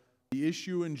of the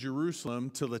issue in Jerusalem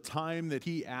to the time that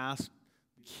he asked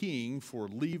the king for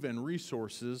leave and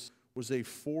resources was a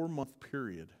 4-month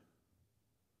period.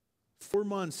 4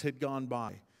 months had gone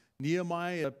by.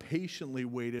 Nehemiah patiently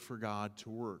waited for God to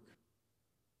work.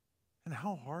 And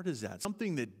how hard is that?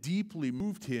 Something that deeply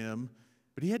moved him,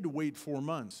 but he had to wait 4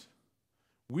 months.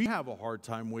 We have a hard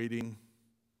time waiting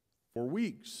 4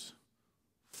 weeks,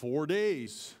 4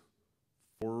 days,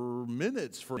 4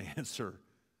 minutes for an answer.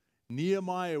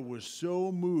 Nehemiah was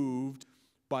so moved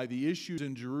by the issues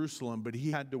in Jerusalem, but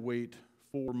he had to wait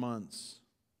 4 months.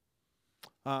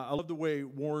 I love the way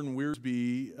Warren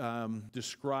Wiersbe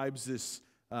describes this,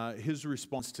 his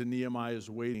response to Nehemiah's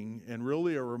waiting, and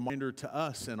really a reminder to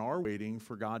us in our waiting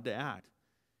for God to act.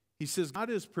 He says, God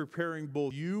is preparing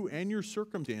both you and your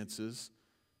circumstances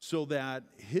so that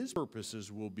his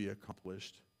purposes will be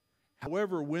accomplished.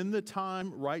 However, when the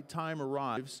right time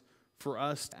arrives for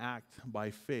us to act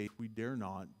by faith, we dare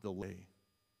not delay.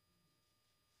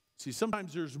 See,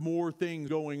 sometimes there's more things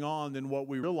going on than what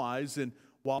we realize, and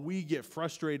while we get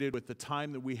frustrated with the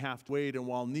time that we have to wait, and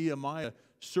while Nehemiah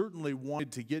certainly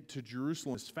wanted to get to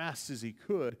Jerusalem as fast as he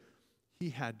could,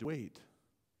 he had to wait.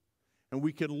 And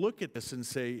we can look at this and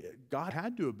say, God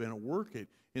had to have been at work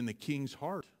in the king's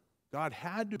heart. God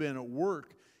had to have been at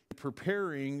work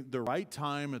preparing the right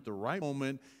time at the right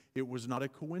moment. It was not a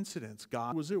coincidence.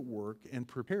 God was at work and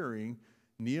preparing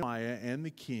Nehemiah and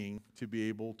the king to be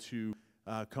able to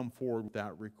come forward with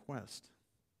that request.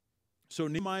 So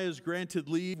Nehemiah is granted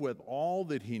leave with all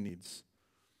that he needs.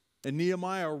 And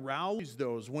Nehemiah rallies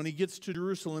those. When he gets to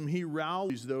Jerusalem, he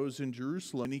rallies those in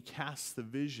Jerusalem and he casts the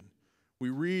vision. We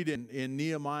read in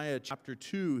Nehemiah chapter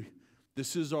 2,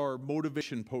 this is our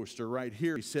motivation poster right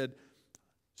here. He said,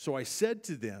 so I said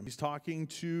to them, he's talking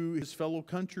to his fellow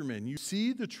countrymen, you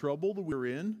see the trouble that we're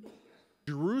in?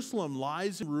 Jerusalem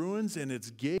lies in ruins and its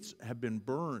gates have been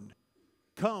burned.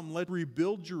 Come, let's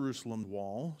rebuild Jerusalem's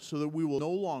wall so that we will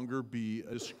no longer be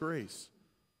a disgrace.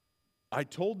 I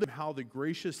told them how the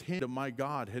gracious hand of my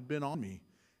God had been on me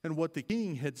and what the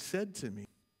king had said to me.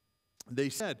 They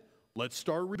said, let's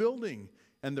start rebuilding.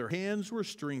 And their hands were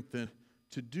strengthened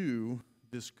to do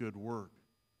this good work.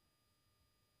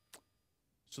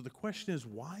 So the question is,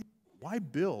 why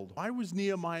build? Why was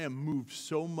Nehemiah moved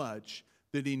so much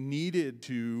that he needed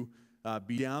to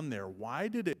be down there? Why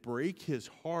did it break his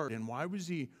heart? And why was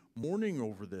he mourning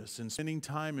over this and spending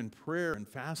time in prayer and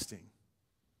fasting?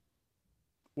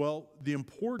 Well, the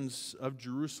importance of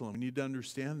Jerusalem, we need to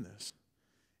understand this,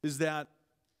 is that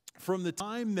from the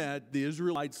time that the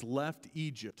Israelites left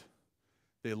Egypt,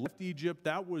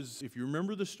 that was, if you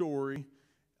remember the story,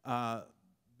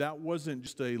 that wasn't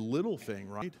just a little thing,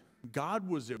 right? God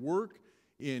was at work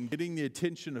in getting the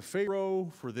attention of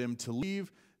Pharaoh for them to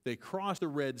leave. They crossed the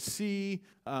Red Sea,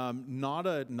 not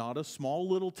a small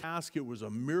little task. It was a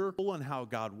miracle in how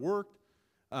God worked.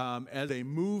 As they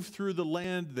moved through the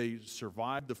land, they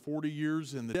survived the 40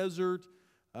 years in the desert.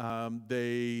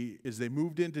 As they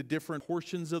moved into different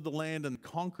portions of the land and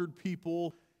conquered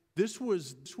people, this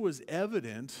was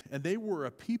evident, and they were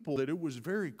a people that it was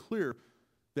very clear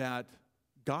that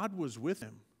God was with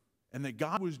them and that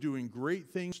God was doing great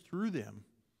things through them.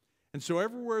 And so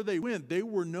everywhere they went, they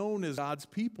were known as God's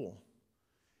people.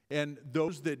 And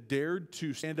those that dared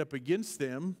to stand up against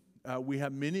them, we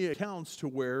have many accounts to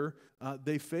where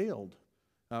they failed.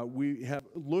 We have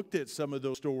looked at some of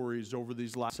those stories over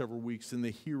these last several weeks in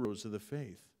the heroes of the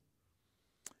faith.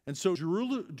 And so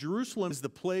Jerusalem is the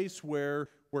place where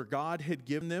God had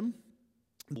given them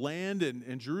land,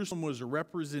 and Jerusalem was a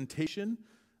representation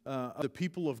of the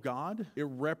people of God. It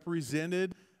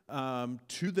represented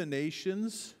to the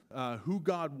nations who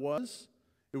God was.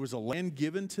 It was a land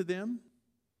given to them.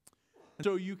 And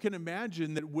so you can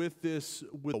imagine that with the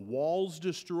walls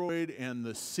destroyed and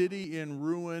the city in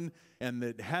ruin and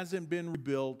that hasn't been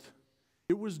rebuilt,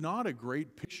 it was not a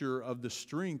great picture of the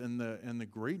strength and the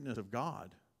greatness of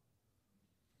God.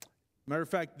 Matter of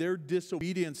fact, their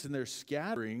disobedience and their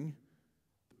scattering,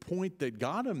 the point that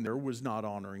got them there was not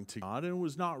honoring to God and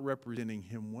was not representing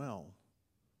Him well.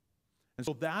 And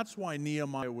so that's why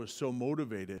Nehemiah was so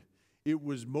motivated. It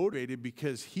was motivated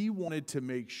because he wanted to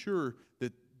make sure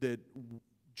that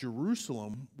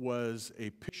Jerusalem was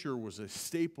a picture, was a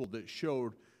staple that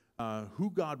showed who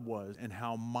God was and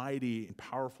how mighty and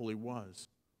powerful He was.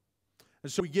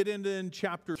 And so we get into in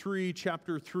chapter 3.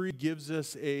 Chapter 3 gives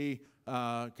us a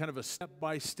kind of a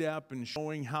step-by-step and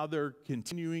showing how they're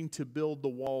continuing to build the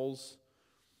walls.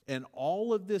 And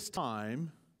all of this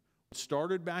time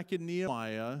started back in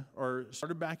Nehemiah, or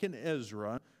started back in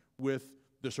Ezra, with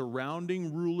the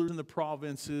surrounding rulers in the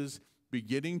provinces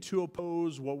beginning to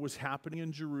oppose what was happening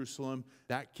in Jerusalem.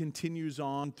 That continues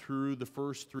on through the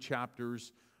first 3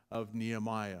 chapters of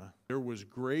Nehemiah. There was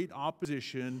great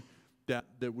opposition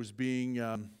that was being,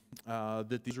 that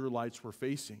the Israelites were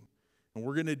facing. And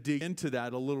we're going to dig into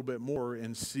that a little bit more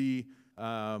and see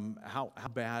how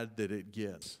bad that it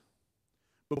gets.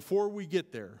 But before we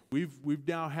get there, we've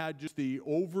now had just the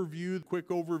overview, the quick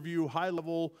overview, high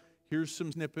level. Here's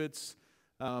some snippets.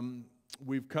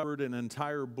 We've covered an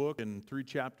entire book and 3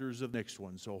 chapters of the next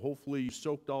one. So hopefully you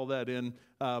soaked all that in.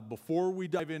 Before we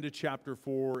dive into chapter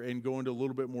 4 and go into a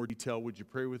little bit more detail, would you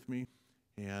pray with me?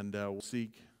 And we'll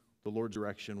seek the Lord's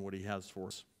direction, what He has for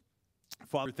us.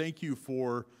 Father, thank you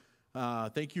for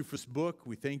this book.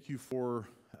 We thank you for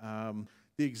the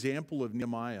example of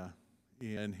Nehemiah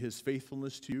and his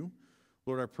faithfulness to you.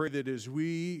 Lord, I pray that as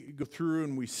we go through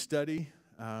and we study,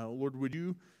 Lord, would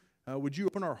you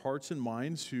open our hearts and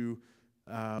minds to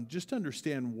just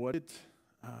understand what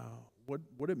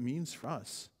it means for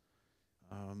us.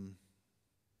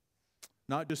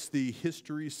 Not just the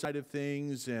history side of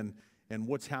things and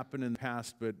what's happened in the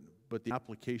past, but the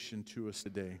application to us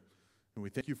today. And we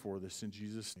thank you for this in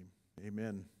Jesus' name.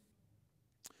 Amen.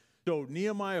 So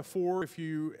Nehemiah 4, if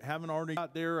you haven't already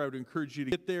got there, I would encourage you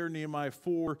to get there. Nehemiah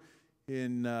 4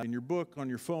 in your book, on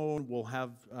your phone. We'll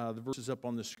have the verses up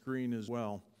on the screen as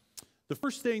well. The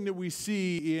first thing that we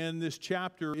see in this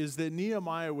chapter is that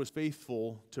Nehemiah was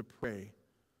faithful to pray.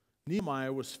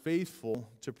 Nehemiah was faithful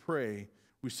to pray.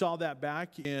 We saw that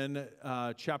back in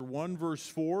chapter 1, verse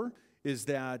 4, is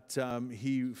that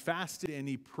he fasted and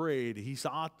he prayed. He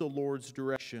sought the Lord's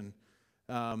direction.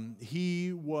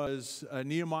 Nehemiah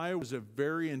was a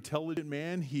very intelligent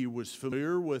man. He was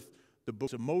familiar with the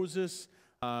books of Moses.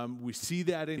 We see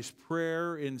that in his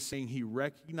prayer in saying he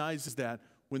recognizes that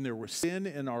when there was sin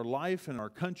in our life and our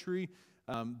country,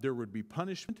 there would be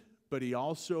punishment. But he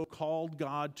also called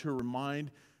God to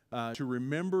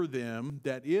remember them,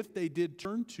 that if they did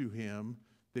turn to Him,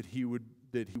 that He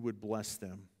would bless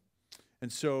them. And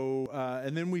so,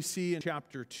 and then we see in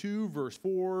chapter 2, verse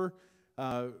 4,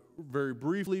 very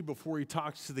briefly before he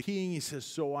talks to the king, he says,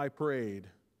 "So I prayed."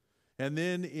 And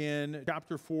then in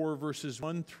chapter 4, verses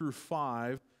 1 through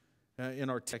 5, in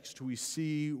our text, we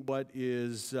see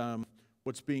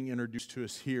what's being introduced to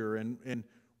us here. And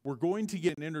we're going to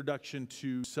get an introduction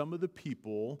to some of the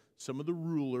people, some of the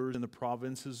rulers in the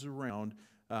provinces around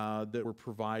that were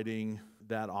providing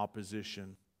that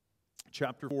opposition.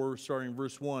 Chapter 4, starting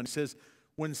verse 1, it says,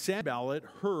 "When Sanballat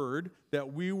heard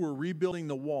that we were rebuilding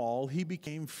the wall, he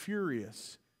became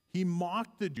furious. He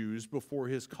mocked the Jews before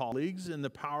his colleagues and the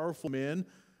powerful men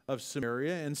of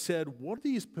Samaria and said, 'What are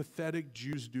these pathetic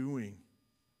Jews doing?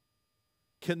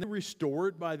 Can they restore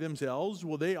it by themselves?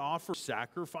 Will they offer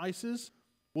sacrifices?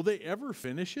 Will they ever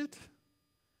finish it?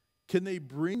 Can they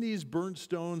bring these burnt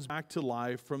stones back to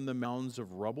life from the mounds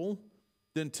of rubble?'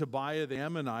 Then Tobiah the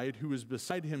Ammonite, who was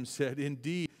beside him, said,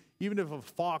 'Indeed, even if a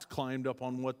fox climbed up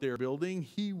on what they're building,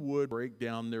 he would break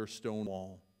down their stone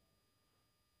wall.'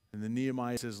 And then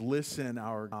Nehemiah says, 'Listen,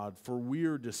 our God, for we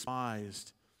are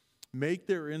despised. Make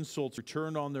their insults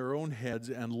return on their own heads,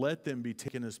 and let them be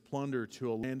taken as plunder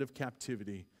to a land of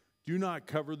captivity. Do not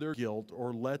cover their guilt,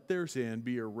 or let their sin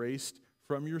be erased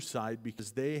from your sight,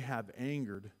 because they have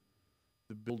angered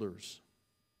the builders.'"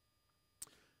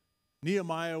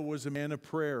 Nehemiah was a man of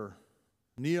prayer.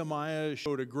 Nehemiah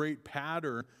showed a great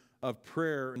pattern of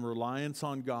prayer and reliance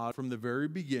on God from the very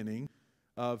beginning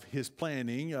of his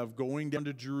planning of going down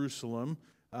to Jerusalem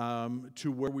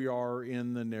to where we are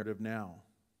in the narrative now.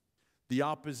 The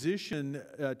opposition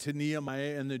to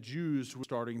Nehemiah and the Jews was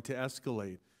starting to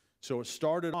escalate. So it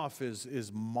started off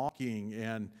as mocking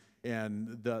and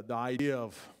the idea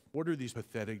of, what are these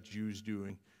pathetic Jews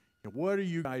doing? What are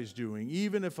you guys doing?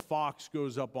 Even if a fox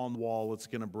goes up on the wall, it's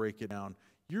going to break it down.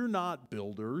 You're not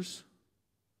builders.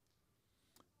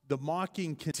 The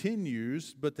mocking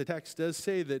continues, but the text does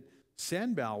say that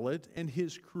Sanballat and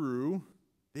his crew,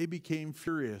 they became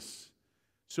furious.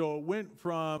 So it went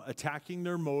from attacking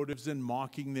their motives and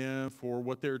mocking them for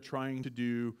what they're trying to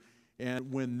do,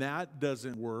 and when that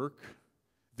doesn't work,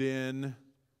 then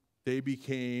they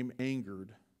became angered.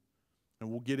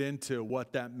 And we'll get into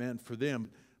what that meant for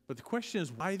them. But the question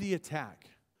is, why the attack?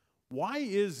 Why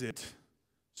is it?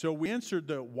 So we answered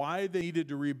why they needed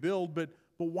to rebuild, but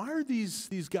why are these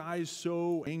guys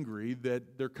so angry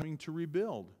that they're coming to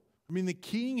rebuild? I mean, the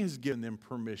king has given them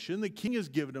permission. The king has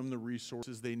given them the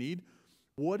resources they need.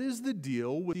 What is the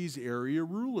deal with these area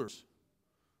rulers?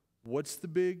 What's the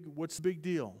big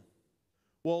deal?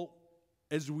 Well,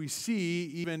 as we see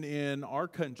even in our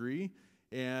country,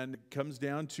 and it comes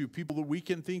down to people that we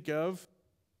can think of,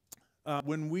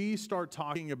 when we start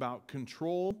talking about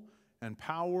control and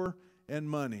power and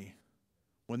money,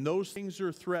 when those things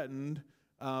are threatened,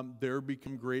 there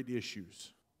become great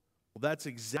issues. Well, that's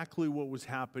exactly what was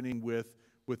happening with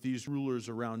these rulers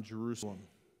around Jerusalem.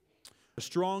 A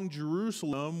strong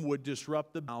Jerusalem would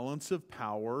disrupt the balance of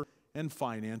power and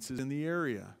finances in the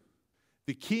area.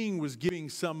 The king was giving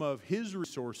some of his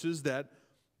resources that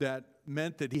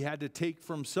meant that he had to take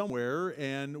from somewhere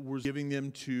and was giving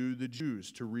them to the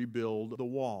Jews to rebuild the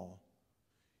wall.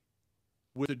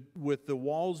 With the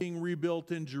walls being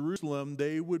rebuilt in Jerusalem,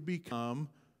 they would become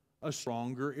a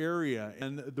stronger area,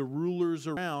 and the rulers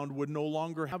around would no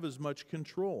longer have as much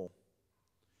control.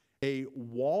 A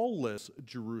wall-less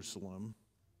Jerusalem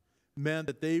meant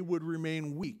that they would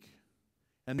remain weak,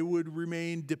 and they would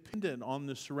remain dependent on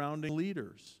the surrounding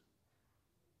leaders.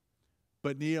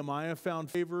 But Nehemiah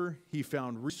found favor, he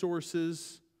found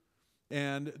resources,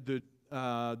 and the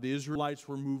Israelites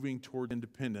were moving toward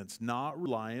independence, not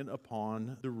reliant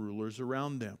upon the rulers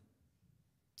around them.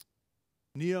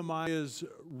 Nehemiah's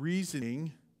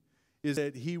reasoning is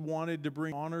that he wanted to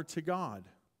bring honor to God.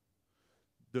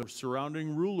 The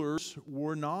surrounding rulers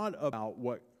were not about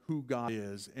who God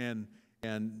is, and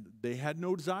they had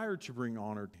no desire to bring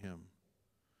honor to him.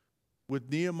 With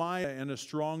Nehemiah and a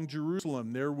strong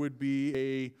Jerusalem, there would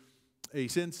be a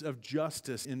sense of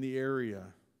justice in the area.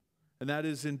 And that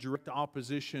is in direct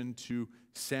opposition to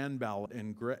Sanballat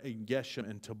and Geshem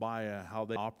and Tobiah, how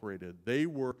they operated. They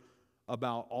were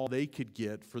about all they could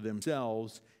get for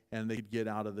themselves and they could get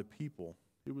out of the people.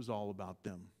 It was all about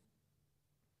them.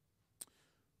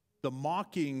 The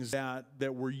mockings that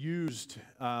were used,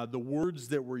 the words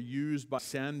that were used by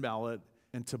Sanballat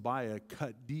and Tobiah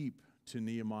cut deep to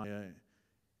Nehemiah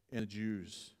and the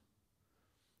Jews.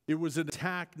 It was an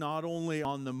attack not only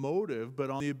on the motive, but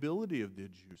on the ability of the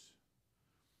Jews.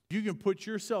 You can put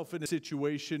yourself in a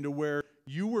situation to where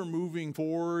you were moving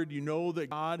forward, you know that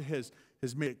God has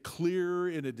made it clear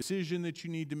in a decision that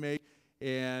you need to make,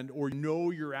 or you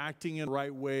know you're acting in the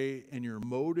right way, and your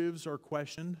motives are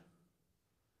questioned.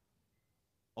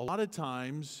 A lot of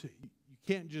times, you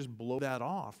can't just blow that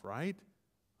off, right?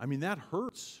 I mean, that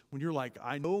hurts when you're like,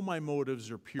 I know my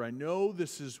motives are pure. I know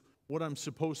this is what I'm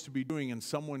supposed to be doing, and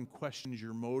someone questions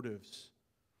your motives.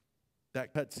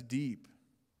 That cuts deep.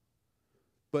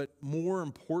 But more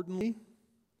importantly,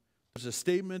 there's a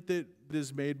statement that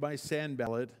is made by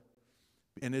Sanballat,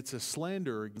 and it's a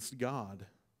slander against God.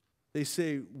 They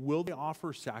say, will they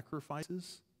offer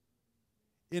sacrifices?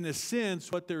 In a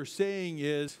sense, what they're saying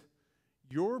is,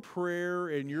 your prayer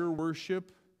and your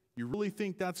worship, you really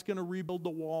think that's going to rebuild the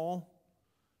wall?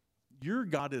 Your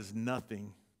God is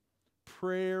nothing.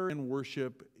 Prayer and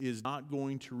worship is not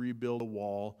going to rebuild a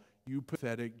wall, you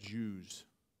pathetic Jews.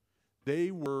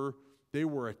 They were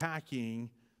attacking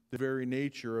the very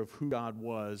nature of who God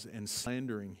was and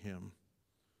slandering him.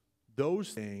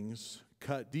 Those things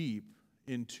cut deep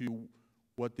into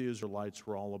what the Israelites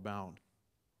were all about.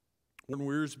 Warren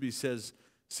Wiersbe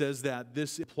says that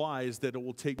this implies that it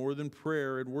will take more than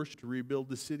prayer and worship to rebuild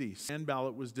the city.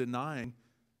 Sanballat was denying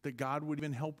that God would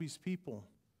even help his people.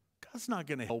 God's not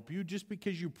going to help you just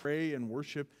because you pray and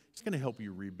worship. He's going to help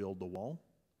you rebuild the wall.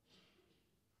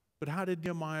 But how did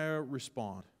Nehemiah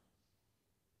respond?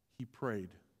 He prayed.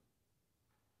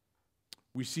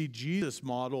 We see Jesus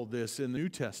model this in the New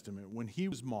Testament when he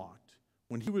was mocked,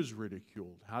 when he was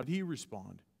ridiculed. How did he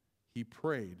respond? He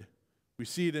prayed. We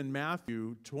see it in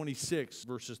Matthew 26,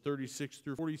 verses 36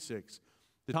 through 46,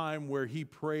 the time where he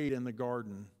prayed in the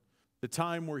garden, the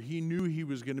time where he knew he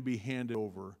was going to be handed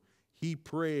over. He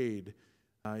prayed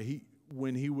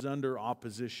when he was under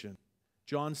opposition.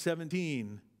 John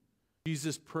 17,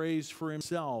 Jesus prays for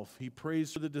himself. He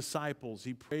prays for the disciples.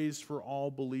 He prays for all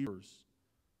believers.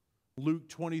 Luke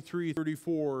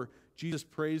 23:34, Jesus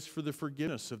prays for the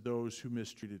forgiveness of those who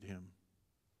mistreated him.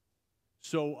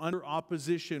 So under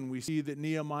opposition, we see that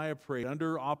Nehemiah prayed.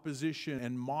 Under opposition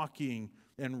and mocking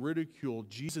and ridicule,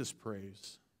 Jesus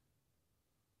prays.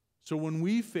 So when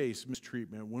we face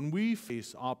mistreatment, when we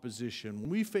face opposition, when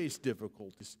we face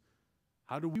difficulties,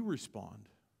 how do we respond?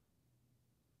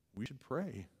 We should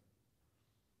pray.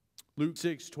 Luke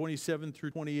 6:27 through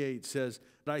 28 says,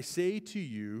 "But I say to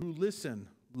you, listen,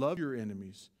 love your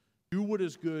enemies. Do what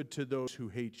is good to those who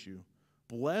hate you.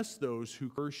 Bless those who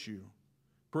curse you.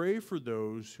 Pray for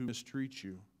those who mistreat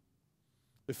you."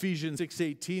 Ephesians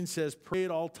 6:18 says, "Pray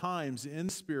at all times in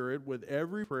the Spirit with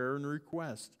every prayer and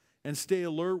request, and stay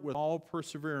alert with all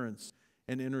perseverance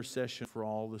and intercession for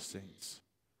all the saints."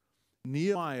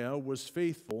 Nehemiah was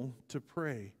faithful to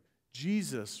pray.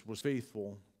 Jesus was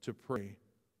faithful to pray.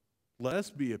 Let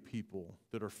us be a people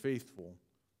that are faithful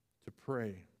to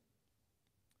pray.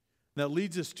 That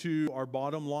leads us to our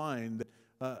bottom line,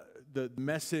 the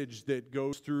message that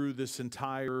goes through this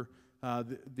entire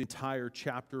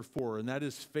chapter 4, and that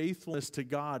is faithfulness to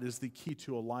God is the key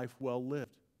to a life well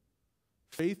lived.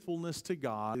 Faithfulness to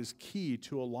God is key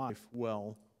to a life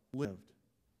well lived.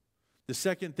 The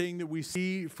second thing that we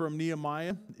see from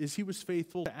Nehemiah is he was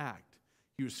faithful to act.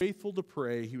 He was faithful to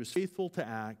pray. He was faithful to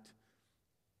act.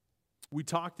 We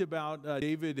talked about,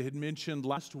 David had mentioned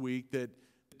last week that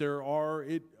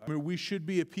we should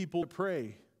be a people to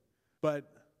pray, but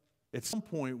at some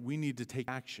point we need to take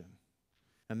action.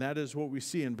 And that is what we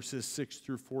see in verses 6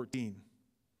 through 14.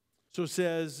 So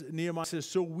Nehemiah says,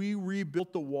 "So we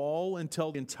rebuilt the wall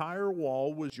until the entire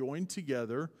wall was joined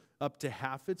together up to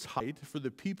half its height, for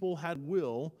the people had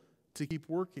will to keep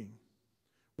working.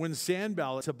 When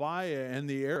Sanballat, Tobiah, and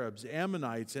the Arabs,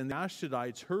 Ammonites, and the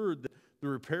Ashdodites heard that the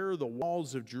repair of the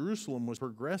walls of Jerusalem was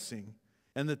progressing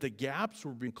and that the gaps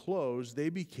were being closed, they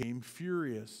became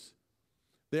furious.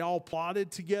 They all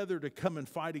plotted together to come and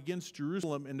fight against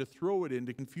Jerusalem and to throw it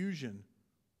into confusion.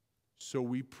 So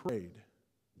we prayed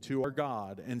to our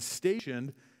God and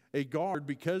stationed a guard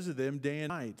because of them day and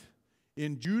night.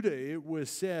 In Judah it was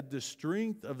said, the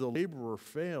strength of the laborer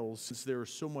fails since there is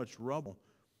so much rubble.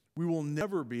 We will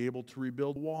never be able to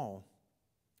rebuild the wall.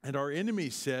 And our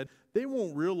enemies said, they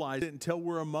won't realize it until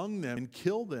we're among them and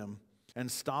kill them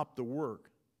and stop the work.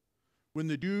 When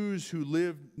the Jews who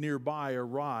lived nearby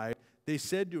arrived, they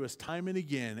said to us time and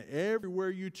again, everywhere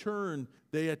you turn,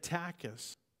 they attack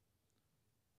us.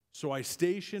 So I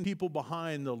stationed people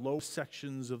behind the low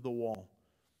sections of the wall.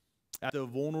 At the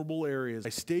vulnerable areas, I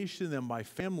stationed them by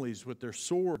families with their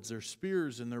swords, their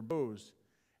spears, and their bows.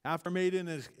 After I made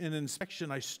an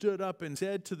inspection, I stood up and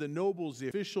said to the nobles, the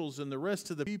officials, and the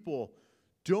rest of the people,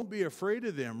 don't be afraid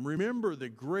of them. Remember the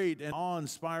great and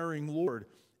awe-inspiring Lord,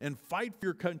 and fight for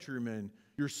your countrymen,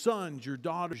 your sons, your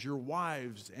daughters, your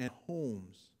wives, and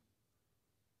homes.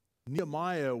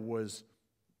 Nehemiah was,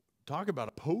 talk about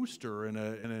a poster and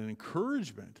an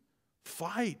encouragement.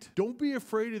 Fight. Don't be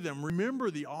afraid of them. Remember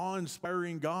the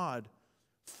awe-inspiring God.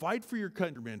 Fight for your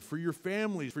countrymen, for your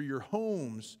families, for your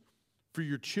homes, for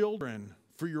your children,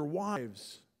 for your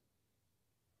wives.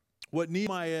 What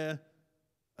Nehemiah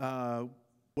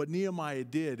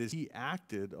did is he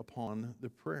acted upon the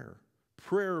prayer.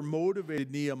 Prayer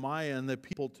motivated Nehemiah and the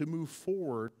people to move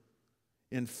forward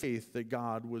in faith that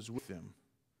God was with them.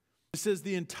 It says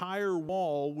the entire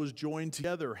wall was joined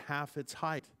together, half its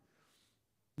height.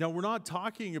 Now, we're not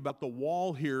talking about the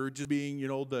wall here just being,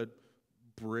 the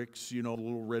bricks, the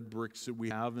little red bricks that we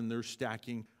have, and they're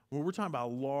stacking. Well, we're talking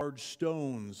about large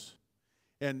stones.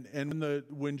 And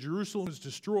when Jerusalem was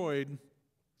destroyed,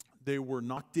 they were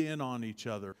knocked in on each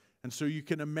other. And so you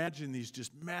can imagine these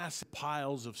just massive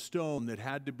piles of stone that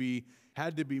had to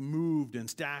be moved and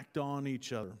stacked on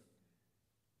each other.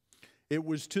 It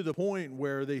was to the point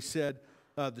where they said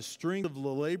the strength of the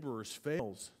laborers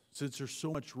fails since there's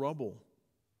so much rubble.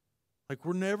 Like,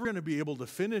 we're never going to be able to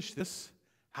finish this.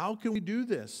 How can we do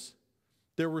this?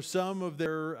 There were some of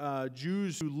their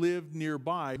Jews who lived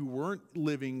nearby who weren't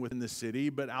living within the city,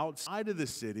 but outside of the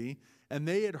city, and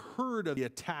they had heard of the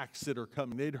attacks that are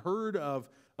coming. They'd heard of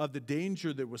the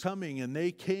danger that was coming, and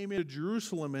they came into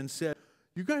Jerusalem and said,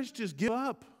 you guys just give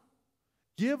up.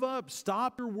 Give up.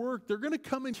 Stop your work. They're going to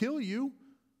come and kill you.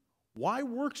 Why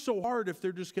work so hard if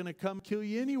they're just going to come kill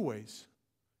you anyways?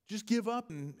 Just give up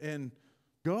and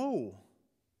go.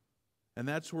 And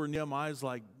that's where Nehemiah's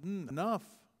like, enough.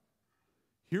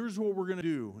 Here's what we're going to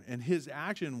do. And his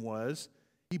action was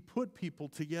he put people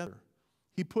together.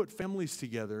 He put families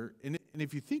together. And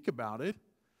if you think about it,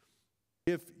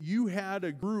 if you had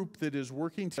a group that is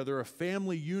working together, a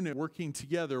family unit working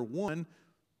together, one,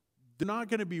 they're not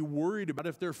going to be worried about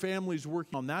if their family's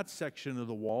working on that section of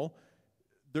the wall.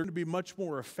 They're going to be much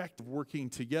more effective working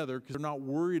together because they're not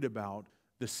worried about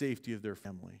the safety of their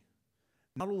family.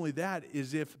 Not only that,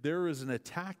 is if there is an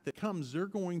attack that comes, they're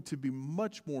going to be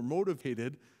much more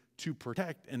motivated to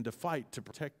protect and to fight to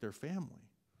protect their family.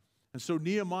 And so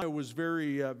Nehemiah was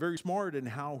very smart in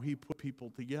how he put people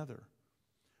together.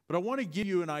 But I want to give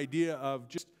you an idea of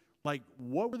just like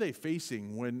what were they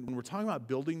facing when we're talking about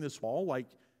building this wall? Like,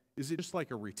 is it just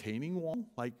like a retaining wall?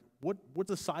 Like, what's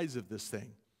the size of this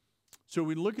thing? So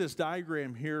we look at this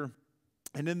diagram here,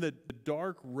 and in the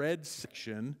dark red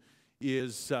section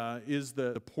is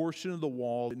the portion of the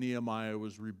wall that Nehemiah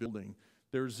was rebuilding.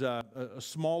 There's a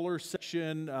smaller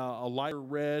section, a lighter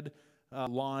red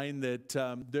line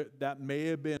that may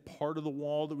have been part of the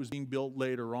wall that was being built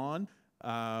later on.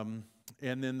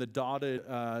 And then the dotted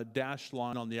dashed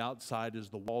line on the outside is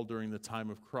the wall during the time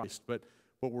of Christ. But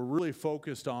we're really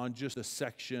focused on just a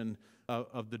section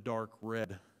of the dark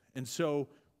red. And so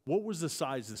what was the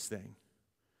size of this thing?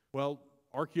 Well,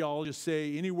 archaeologists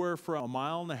say anywhere from 1.5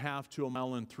 miles to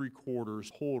 1.75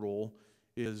 miles total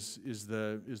is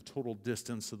the total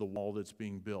distance of the wall that's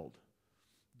being built.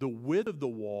 The width of the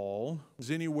wall is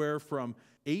anywhere from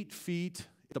 8 feet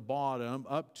at the bottom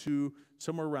up to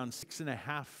somewhere around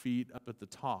 6.5 feet up at the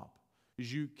top.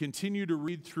 As you continue to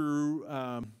read through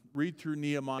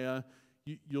Nehemiah,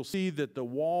 you'll see that the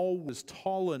wall was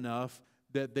tall enough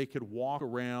that they could walk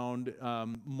around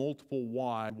multiple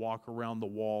wide, walk around the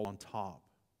wall on top.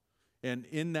 And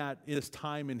in this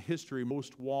time in history,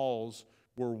 most walls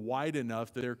were wide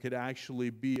enough that there could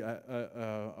actually be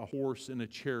a horse and a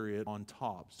chariot on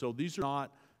top. So these are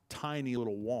not tiny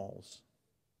little walls.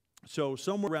 So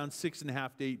somewhere around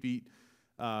 6.5 to 8 feet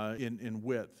in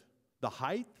width. The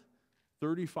height,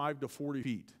 35 to 40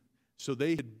 feet. So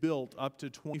they had built up to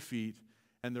 20 feet,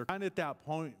 and they're kind of at that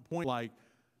point like,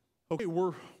 okay,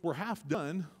 we're half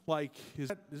done. Like, is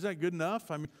that good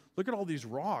enough? I mean, look at all these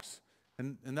rocks,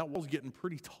 and that wall's getting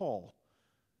pretty tall.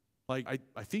 Like,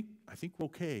 I think we're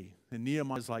okay. And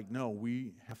Nehemiah's like, no,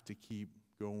 we have to keep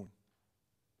going.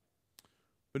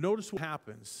 But notice what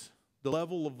happens. The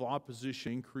level of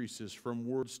opposition increases from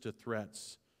words to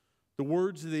threats. The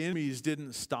words of the enemies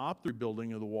didn't stop the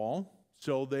rebuilding of the wall,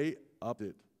 so they upped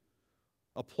it.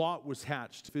 A plot was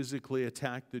hatched to physically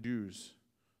attack the Jews.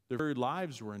 Their very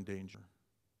lives were in danger.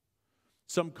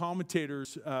 Some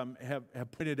commentators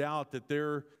have pointed out that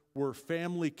there were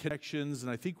family connections,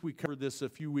 and I think we covered this a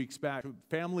few weeks back,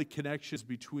 family connections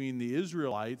between the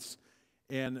Israelites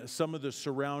and some of the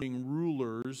surrounding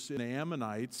rulers and the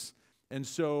Ammonites. And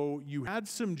so you had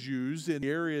some Jews in the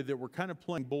area that were kind of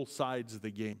playing both sides of the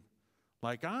game.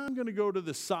 Like, I'm going to go to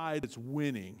the side that's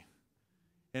winning.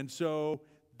 And so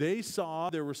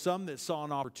there were some that saw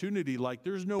an opportunity, like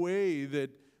there's no way that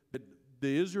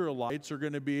the Israelites are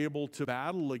going to be able to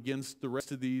battle against the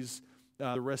rest of these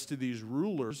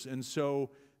rulers. And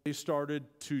so they started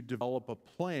to develop a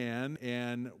plan,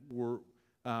 and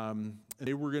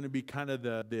they were going to be kind of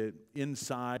the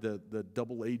inside, the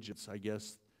double agents, I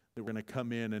guess, that were going to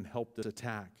come in and help this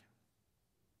attack.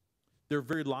 Their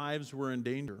very lives were in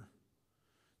danger.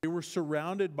 They were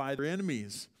surrounded by their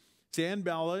enemies.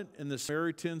 Sanballat and the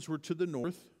Samaritans were to the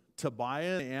north.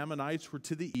 Tobiah and the Ammonites were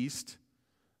to the east.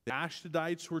 The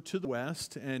Ashdodites were to the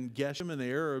west, and Geshem and the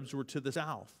Arabs were to the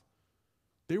south.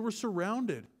 They were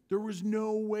surrounded. There was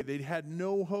no way. They had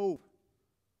no hope.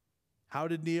 How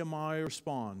did Nehemiah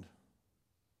respond?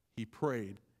 He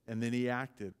prayed, and then he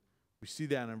acted. We see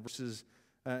that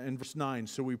in verse 9.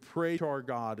 So we prayed to our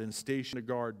God and stationed a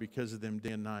guard because of them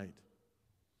day and night.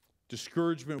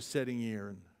 Discouragement was setting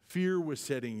in. Fear was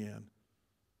setting in.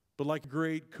 But like a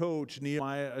great coach,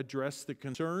 Nehemiah addressed the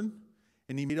concern,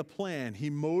 and he made a plan. He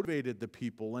motivated the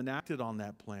people and acted on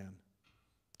that plan.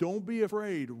 Don't be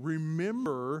afraid.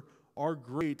 Remember our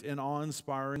great and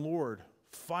awe-inspiring Lord.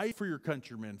 Fight for your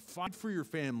countrymen. Fight for your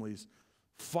families.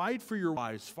 Fight for your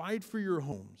wives. Fight for your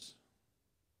homes.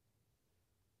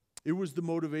 It was the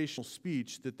motivational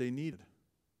speech that they needed.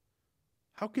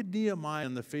 How could Nehemiah,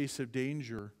 in the face of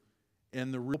danger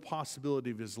and the real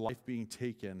possibility of his life being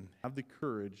taken, have the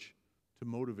courage to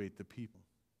motivate the people?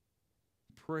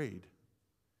 He prayed.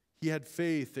 He had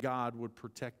faith that God would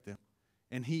protect them.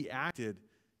 And he acted.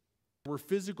 There were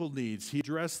physical needs. He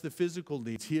addressed the physical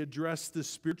needs. He addressed the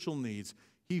spiritual needs.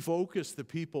 He focused the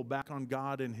people back on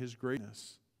God and his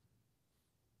greatness.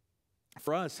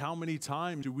 For us, how many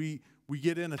times do we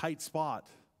get in a tight spot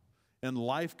and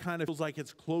life kind of feels like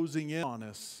it's closing in on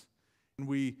us? And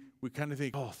we kind of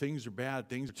think, oh, things are bad,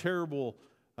 things are terrible,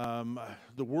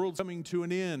 the world's coming to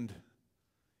an end.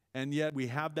 And yet we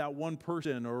have that one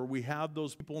person, or we have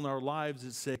those people in our lives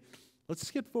that say, let's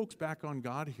get folks back on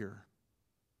God here.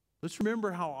 Let's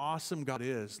remember how awesome God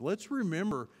is. Let's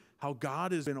remember how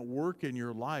God has been at work in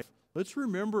your life. Let's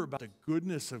remember about the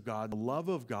goodness of God, the love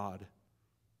of God.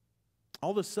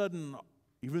 All of a sudden,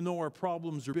 even though our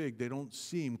problems are big, they don't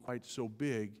seem quite so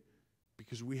big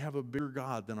because we have a bigger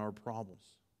God than our problems.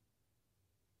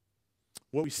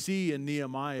 What we see in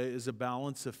Nehemiah is a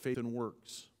balance of faith and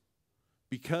works.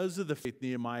 Because of the faith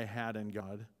Nehemiah had in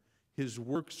God, his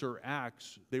works or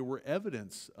acts, they were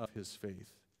evidence of his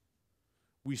faith.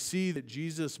 We see that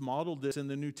Jesus modeled this in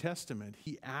the New Testament.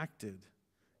 He acted.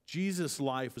 Jesus'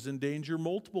 life was in danger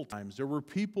multiple times. There were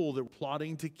people that were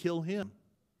plotting to kill him.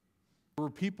 There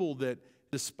were people that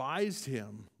despised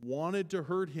him, wanted to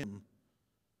hurt him.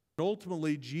 And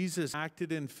ultimately, Jesus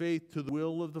acted in faith to the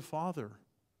will of the Father.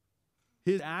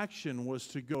 His action was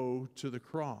to go to the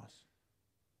cross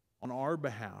on our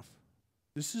behalf.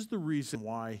 This is the reason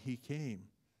why he came.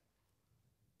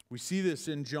 We see this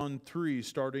in John 3,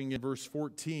 starting in verse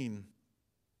 14.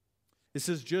 It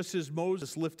says, just as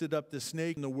Moses lifted up the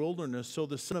snake in the wilderness, so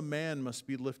the Son of Man must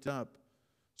be lifted up,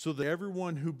 so that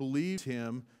everyone who believes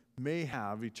him may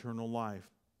have eternal life.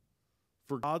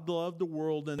 For God loved the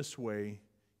world in this way,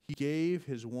 he gave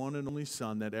his one and only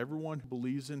Son, that everyone who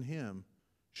believes in him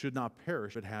should not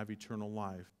perish but have eternal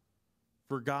life.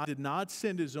 For God did not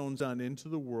send his own Son into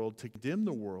the world to condemn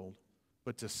the world,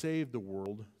 but to save the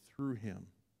world through him.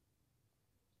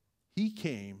 He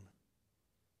came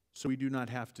so we do not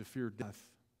have to fear death.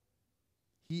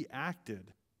 He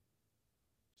acted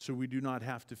so we do not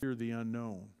have to fear the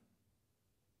unknown.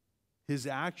 His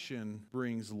action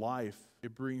brings life.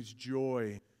 It brings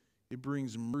joy. It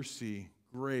brings mercy,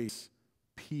 grace,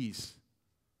 peace.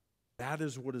 That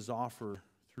is what is offered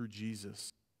through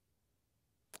Jesus.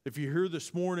 If you're here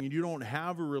this morning and you don't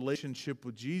have a relationship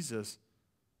with Jesus,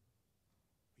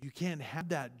 you can't have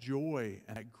that joy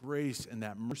and that grace and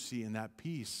that mercy and that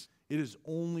peace. It is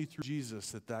only through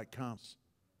Jesus that comes.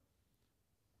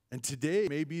 And today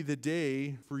may be the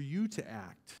day for you to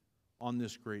act on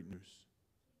this great news.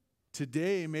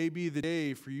 Today may be the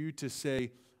day for you to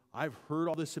say, I've heard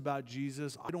all this about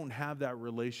Jesus. I don't have that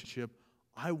relationship.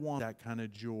 I want that kind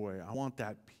of joy. I want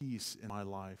that peace in my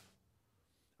life.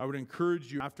 I would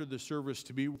encourage you after the service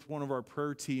to meet with one of our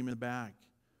prayer team in the back.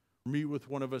 Meet with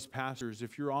one of us pastors.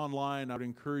 If you're online, I would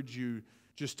encourage you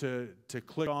just to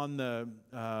click on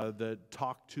the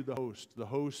talk to the host. The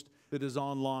host that is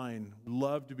online would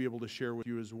love to be able to share with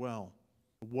you as well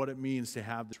what it means to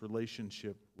have this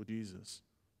relationship with Jesus.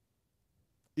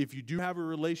 If you do have a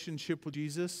relationship with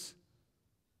Jesus,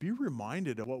 be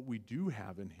reminded of what we do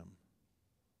have in him.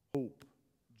 Hope,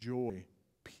 joy,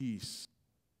 peace.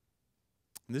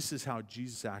 And this is how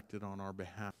Jesus acted on our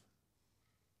behalf.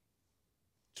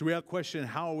 So we have the question,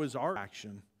 how is our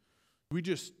action? Do we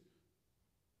just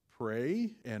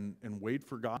pray and wait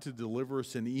for God to deliver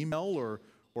us an email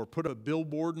or put a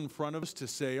billboard in front of us to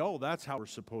say, oh, that's how we're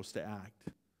supposed to act?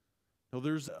 No,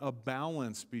 there's a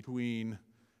balance between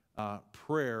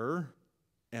prayer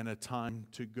and a time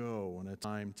to go and a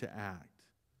time to act.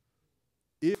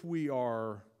 If we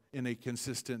are in a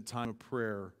consistent time of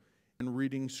prayer and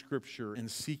reading Scripture and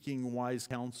seeking wise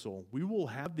counsel, we will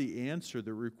have the answer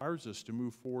that requires us to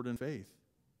move forward in faith.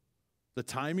 The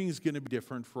timing is going to be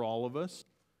different for all of us.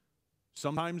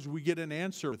 Sometimes we get an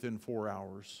answer within 4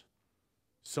 hours.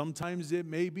 Sometimes it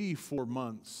may be 4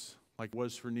 months, like it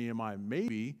was for Nehemiah.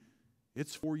 Maybe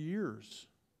it's 4 years.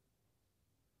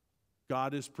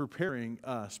 God is preparing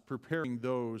us, preparing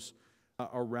those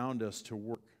around us to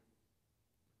work.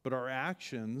 But our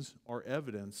actions are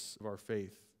evidence of our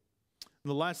faith. And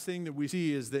the last thing that we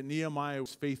see is that Nehemiah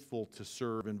was faithful to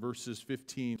serve in verses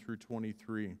 15 through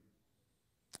 23. It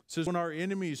says, when our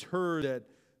enemies heard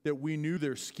that we knew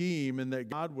their scheme and that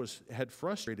God had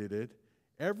frustrated it,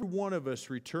 every one of us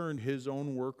returned his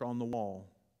own work on the wall.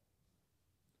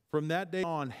 From that day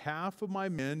on, half of my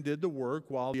men did the work,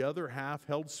 while the other half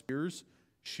held spears,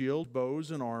 shields,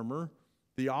 bows, and armor.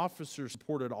 The officers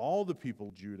supported all the people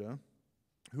of Judah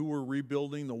who were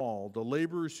rebuilding the wall. The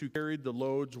laborers who carried the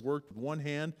loads worked with one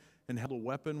hand and held a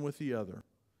weapon with the other.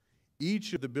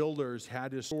 Each of the builders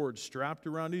had his sword strapped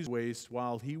around his waist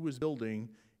while he was building,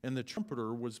 and the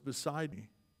trumpeter was beside me.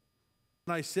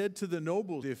 And I said to the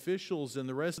nobles, the officials, and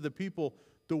the rest of the people,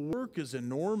 the work is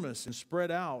enormous and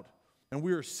spread out, and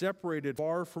we are separated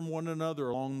far from one another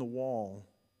along the wall.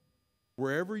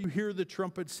 Wherever you hear the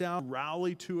trumpet sound,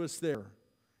 rally to us there.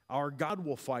 Our God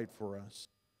will fight for us.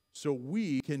 So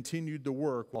we continued the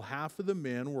work while half of the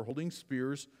men were holding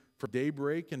spears from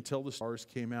daybreak until the stars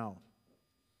came out.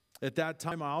 At that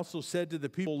time, I also said to the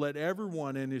people, let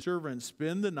everyone and his servants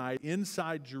spend the night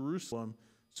inside Jerusalem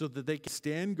so that they can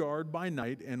stand guard by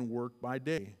night and work by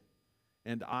day.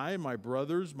 And I, my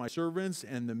brothers, my servants,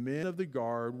 and the men of the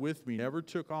guard with me never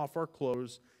took off our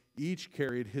clothes. Each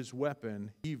carried his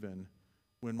weapon, even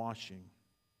when washing.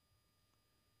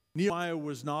 Nehemiah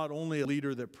was not only a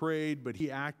leader that prayed, but he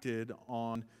acted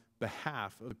on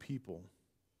behalf of the people.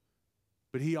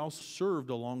 But he also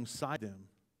served alongside them.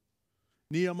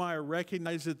 Nehemiah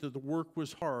recognized that the work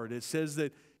was hard. It says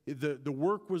that the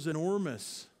work was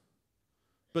enormous.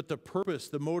 But the purpose,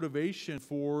 the motivation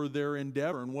for their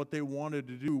endeavor and what they wanted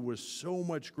to do was so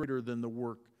much greater than the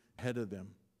work ahead of them.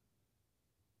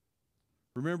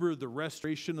 Remember, the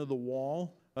restoration of the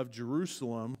wall of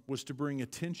Jerusalem was to bring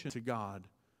attention to God,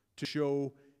 to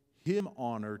show Him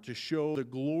honor, to show the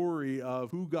glory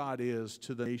of who God is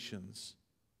to the nations.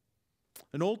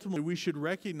 And ultimately, we should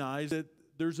recognize that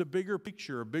there's a bigger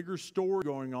picture, a bigger story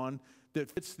going on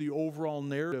that fits the overall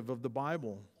narrative of the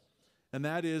Bible. And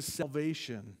that is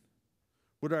salvation.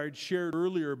 What I had shared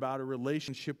earlier about a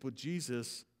relationship with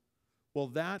Jesus, well,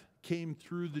 that came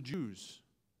through the Jews.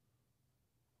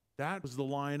 That was the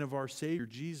line of our Savior,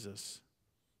 Jesus.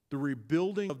 The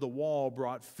rebuilding of the wall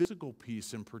brought physical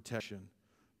peace and protection.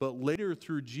 But later,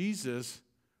 through Jesus,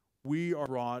 we are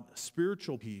brought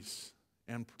spiritual peace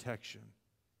and protection.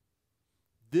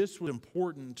 This was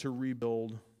important to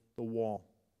rebuild the wall.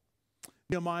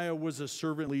 Nehemiah was a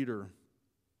servant leader.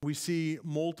 We see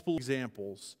multiple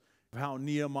examples of how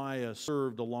Nehemiah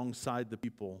served alongside the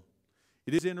people.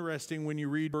 It is interesting when you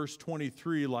read verse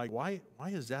 23, like, why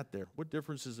is that there? What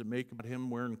difference does it make about him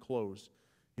wearing clothes?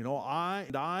 You know, I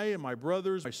and my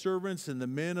brothers, my servants, and the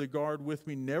men of the guard with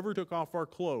me never took off our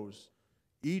clothes.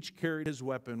 Each carried his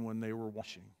weapon when they were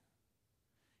washing.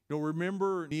 You know,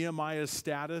 remember Nehemiah's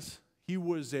status? He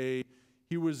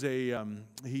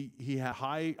had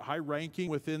high ranking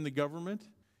within the government.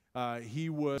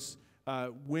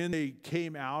 When they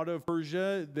came out of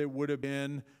Persia, they would have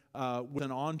been with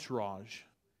an entourage,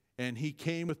 and he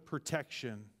came with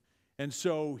protection. And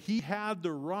so he had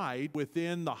the right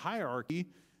within the hierarchy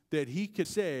that he could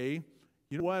say,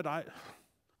 you know what,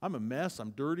 I'm a mess,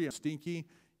 I'm dirty, I'm stinky.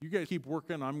 You guys keep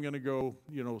working, I'm going to go,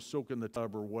 soak in the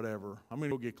tub or whatever. I'm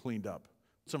going to go get cleaned up,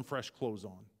 put some fresh clothes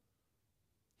on.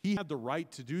 He had the right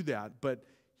to do that, but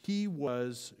he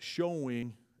was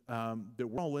showing that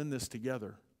we're all in this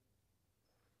together.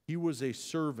 He was a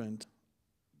servant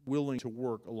willing to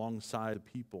work alongside the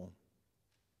people.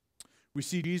 We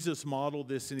see Jesus model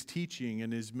this in his teaching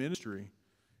and his ministry.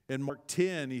 In Mark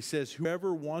 10, he says,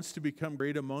 whoever wants to become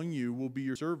great among you will be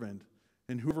your servant,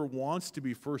 and whoever wants to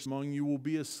be first among you will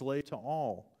be a slave to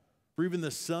all. For even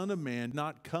the Son of Man did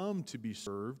not come to be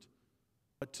served,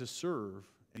 but to serve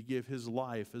and give his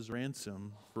life as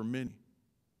ransom for many.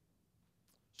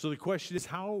 So the question is,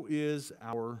 how is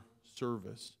our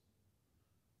service?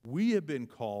 We have been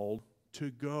called to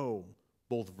go,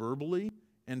 both verbally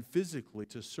and physically,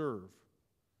 to serve.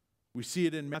 We see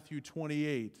it in Matthew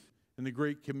 28, in the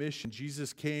Great Commission.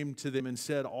 Jesus came to them and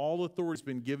said, all authority has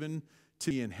been given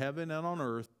to me in heaven and on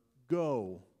earth.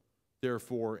 Go,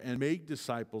 therefore, and make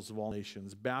disciples of all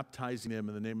nations, baptizing them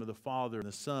in the name of the Father and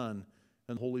the Son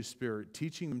and the Holy Spirit,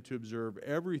 teaching them to observe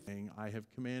everything I have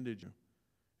commanded you.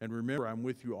 And remember, I'm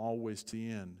with you always to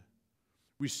the end.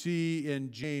 We see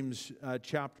in James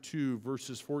chapter 2,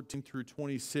 verses 14 through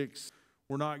 26,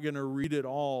 we're not going to read it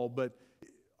all, but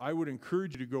I would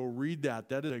encourage you to go read that.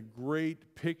 That is a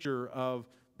great picture of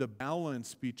the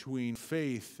balance between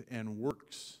faith and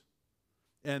works.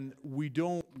 And we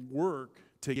don't work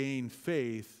to gain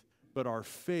faith, but our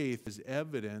faith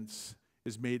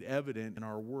is made evident in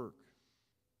our work.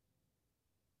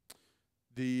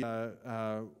 Warren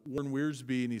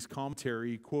Wiersbe, in his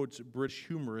commentary, quotes British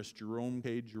humorist Jerome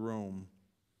K. Jerome.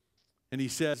 And he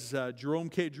says, Jerome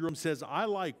K. Jerome says, I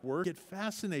like work. It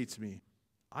fascinates me.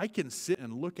 I can sit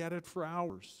and look at it for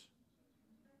hours.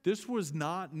 This was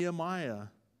not Nehemiah.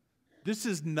 This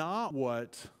is not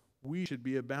what we should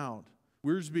be about.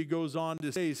 Wiersbe goes on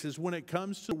to say, he says, when it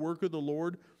comes to the work of the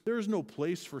Lord, there is no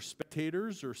place for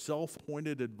spectators or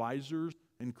self-appointed advisors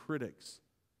and critics.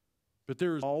 But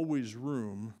there is always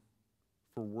room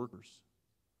for workers.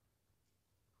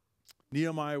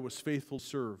 Nehemiah was faithful to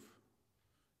serve.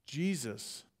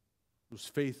 Jesus was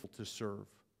faithful to serve.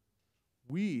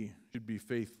 We should be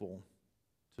faithful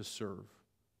to serve,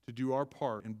 to do our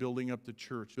part in building up the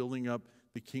church, building up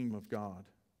the kingdom of God.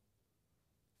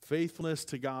 Faithfulness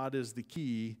to God is the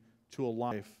key to a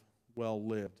life well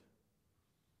lived.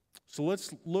 So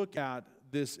let's look at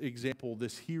this example,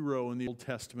 this hero in the Old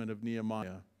Testament of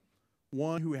Nehemiah.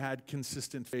 One who had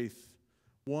consistent faith,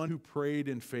 one who prayed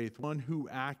in faith, one who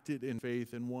acted in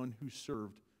faith, and one who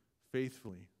served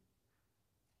faithfully.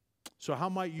 So how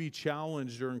might you be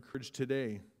challenged or encouraged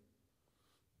today?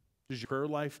 Does your prayer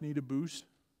life need a boost?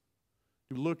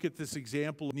 You look at this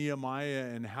example of Nehemiah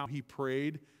and how he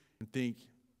prayed and think,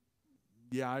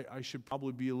 yeah, I should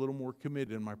probably be a little more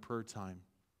committed in my prayer time.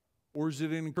 Or is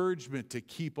it an encouragement to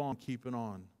keep on keeping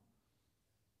on?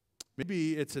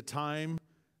 Maybe it's a time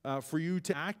for you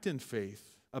to act in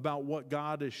faith about what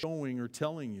God is showing or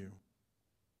telling you.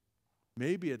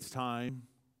 Maybe it's time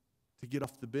to get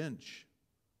off the bench.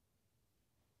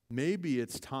 Maybe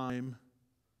it's time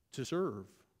to serve.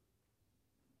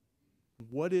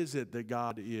 What is it that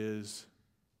God is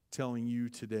telling you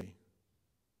today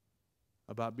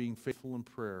about being faithful in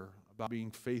prayer, about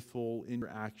being faithful in your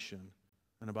action,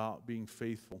 and about being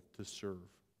faithful to serve?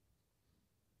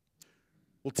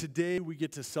 Well, today we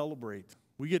get to celebrate.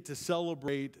 We get to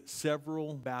celebrate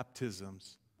several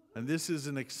baptisms. And this is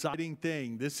an exciting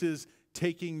thing. This is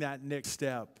taking that next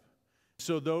step.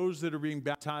 So those that are being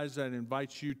baptized, I'd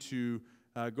invite you to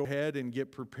go ahead and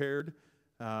get prepared.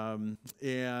 We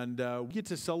get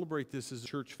to celebrate this as a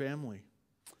church family.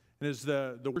 And as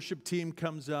the worship team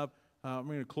comes up, I'm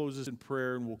going to close this in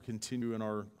prayer and we'll continue in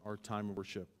our time of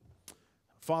worship.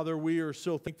 Father, we are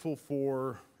so thankful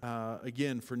for,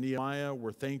 again, for Nehemiah.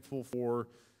 We're thankful for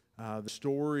the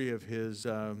story of his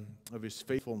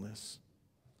faithfulness.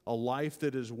 A life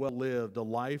that is well lived, a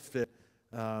life that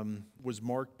was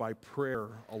marked by prayer,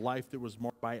 a life that was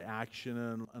marked by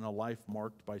action, and a life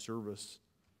marked by service.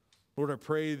 Lord, I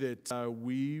pray that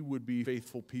we would be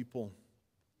faithful people.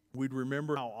 We'd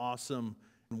remember how awesome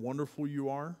and wonderful you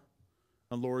are.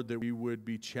 And Lord, that we would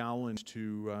be challenged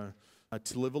to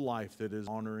live a life that is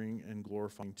honoring and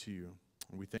glorifying to you.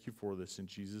 And we thank you for this in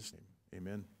Jesus' name.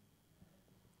 Amen.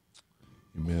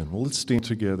 Amen. Well, let's stand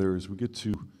together as we get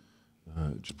to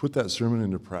just put that sermon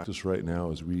into practice right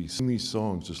now. As we sing these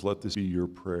songs, just let this be your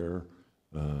prayer,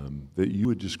 that you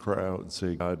would just cry out and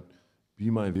say, God, be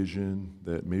my vision,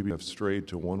 that maybe I've strayed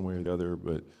to one way or the other,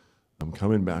 but I'm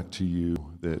coming back to you,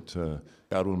 that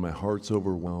God, when my heart's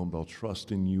overwhelmed, I'll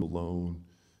trust in you alone.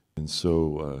 And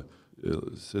so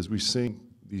as we sing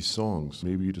these songs,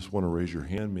 maybe you just want to raise your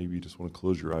hand, maybe you just want to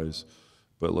close your eyes,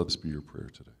 but let this be your prayer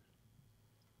today.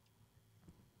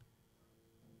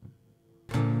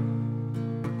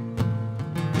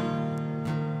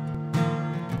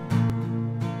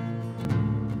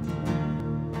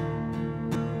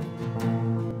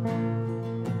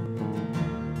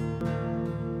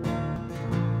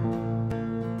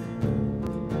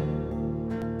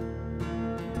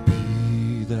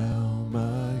 Be thou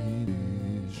my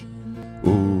vision, O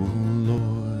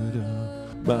Lord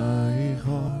of my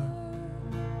heart,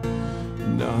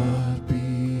 not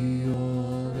be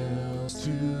all else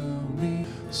to me,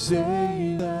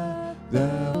 say that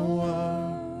thou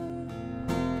art,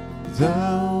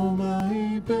 thou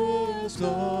my best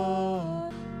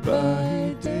Lord,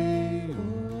 by day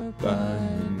or by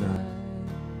night,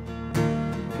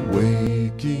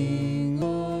 waking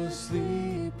or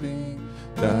sleeping,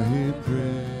 thy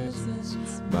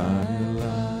presence my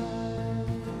life.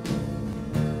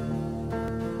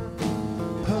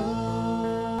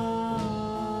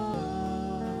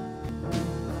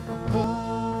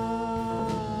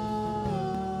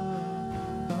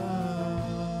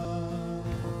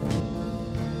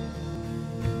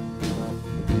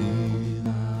 Be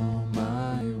thou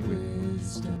my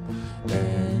wisdom,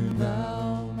 and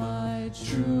thou my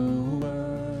true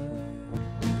word.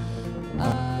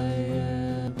 I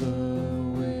ever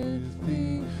with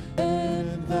thee,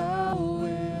 and thou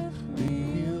with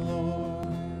me, Lord.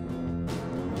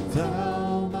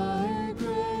 Thou my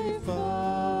great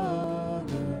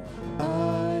Father,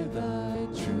 I thy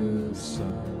true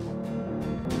Son.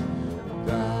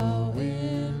 Thou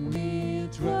in me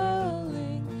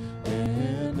dwelling,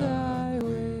 and I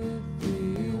with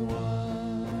thee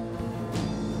one.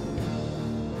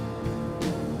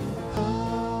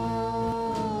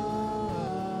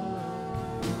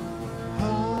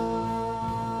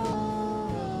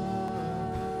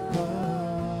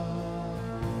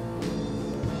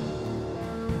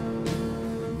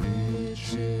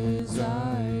 Riches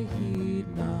I heed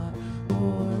not,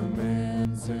 or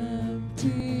man's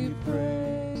empty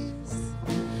praise.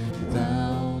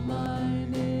 Thou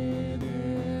mine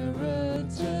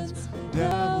inheritance,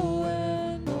 now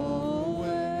and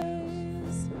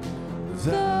always.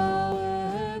 Thou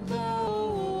and thou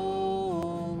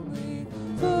only,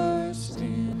 first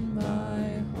in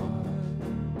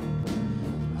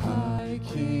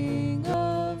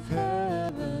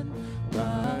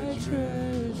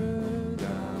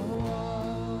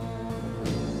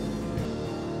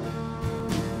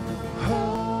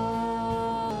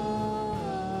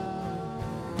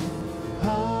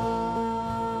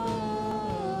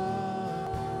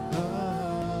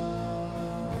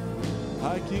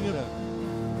King of heaven.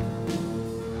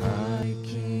 High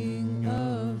King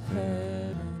of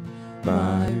heaven,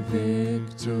 my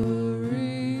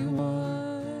victory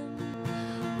won.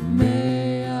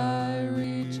 May I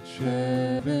reach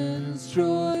heaven's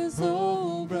joys,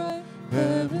 oh bright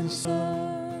heaven's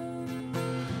sun.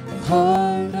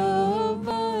 Heart of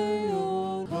my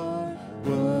own heart,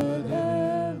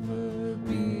 whatever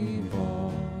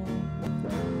befall,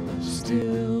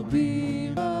 still be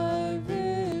my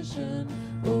vision,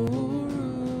 oh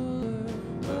ruler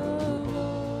of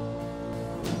all.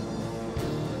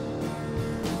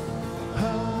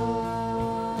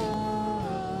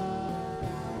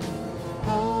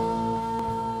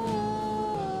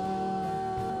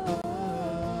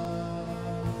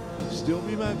 Still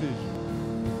be my vision.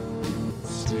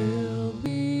 Still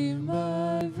be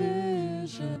my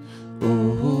vision, oh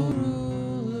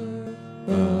ruler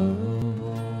of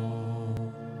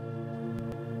all.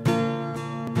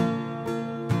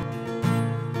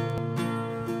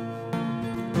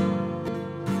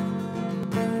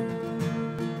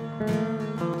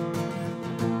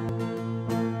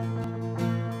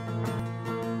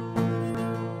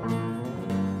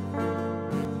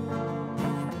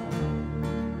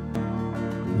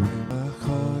 My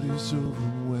heart is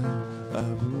overwhelmed, I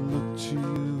will look to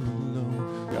you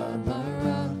alone. God my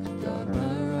rock, God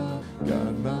my rock,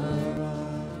 God my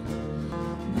rock.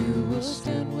 You will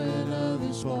stand when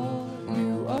others fall,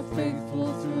 you are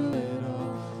faithful through it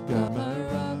all. God my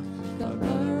rock, God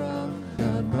my rock,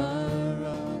 God my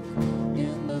rock.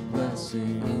 In the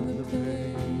blessing, in the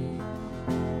pain,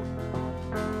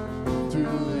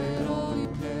 through it all you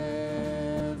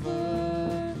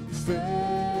never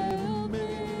fail me.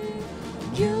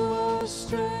 You are the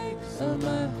strength of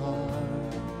my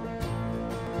heart.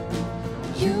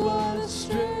 You are the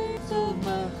strength of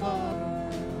my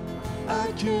heart.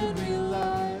 I can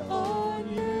rely on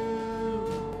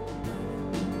you.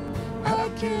 I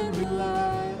can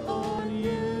rely on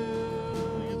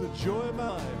you. You're the joy of my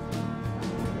life.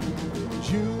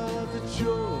 You are the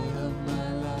joy of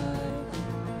my life.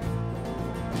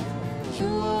 You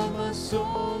are my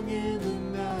song in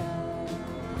the night.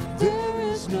 There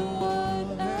is no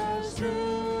one as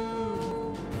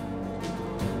true.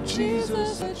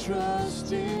 Jesus, I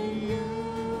trust in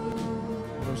you.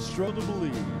 I've struggled to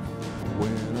believe.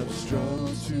 When I've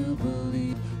struggled to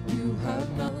believe, you have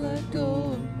not let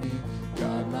go of me.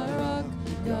 God my rock,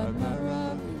 God my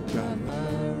rock, God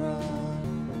my rock.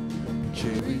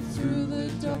 Carried through the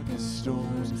darkest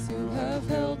storms, you have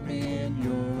held me in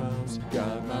your arms.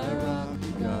 God my rock,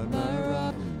 God my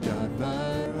rock, God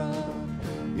my rock.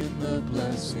 In the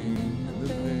blessing and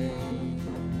the pain,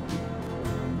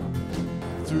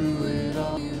 through it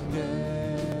all you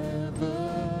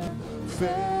never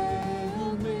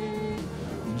failed me.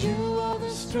 You are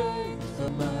the strength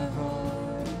of my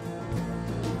heart.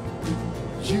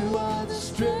 You are the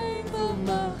strength of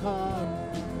my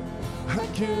heart. I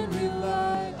can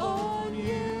rely on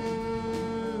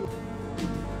you.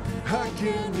 I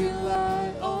can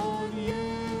rely on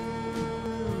you.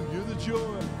 You're the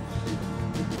joy.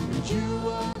 You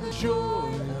are the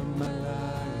joy of my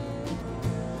life.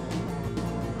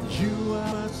 You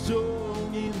are my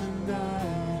song in the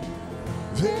night.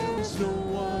 There is no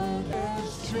one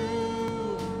as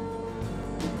true.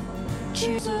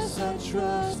 Jesus, I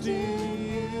trust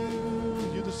in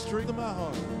you. You're the strength of my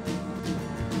heart.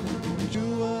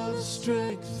 You are the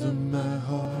strength of my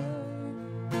heart.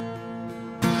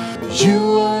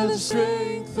 You are the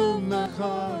strength of my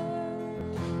heart.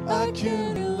 I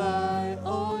can rely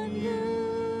on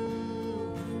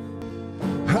you.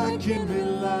 I can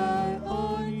rely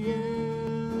on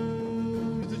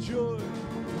you. You're the joy.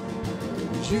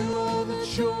 You are the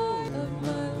joy of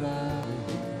my life.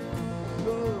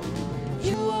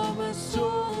 You are my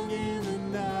song in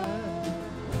the night.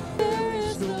 There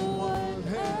is no one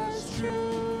as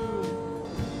true.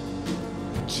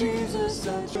 Jesus,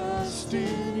 I trust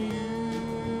in you.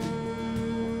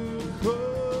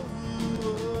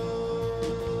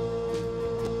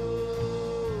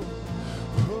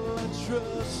 I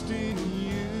trust in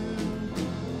you.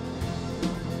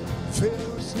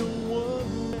 There is no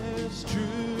one as true.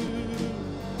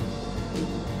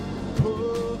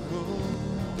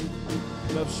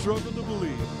 And I've struggled to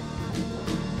believe.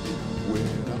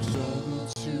 When I've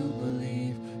struggled to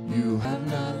believe, you have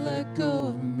not let go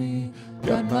of me.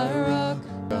 God my rock,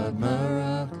 God my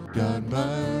rock, God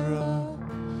my rock.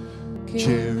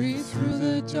 Carry through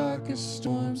the darkest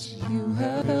storms, you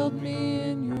have held me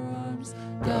in your arms.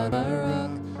 God my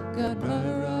rock, God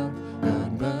my rock,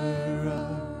 God my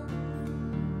rock.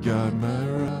 God my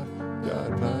rock,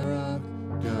 God my rock,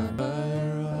 God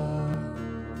my rock.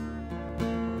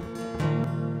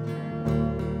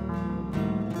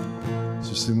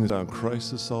 Just sing this out.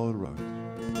 Christ the solid rock.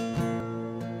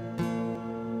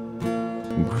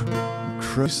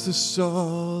 Christ the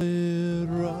solid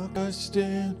rock I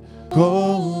stand.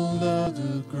 All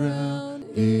other ground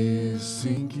is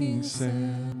sinking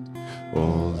sand.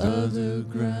 All other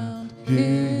ground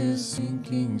is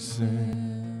sinking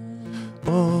sand.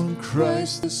 On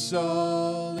Christ the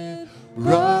solid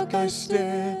rock I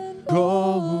stand.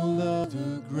 All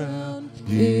other ground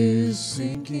is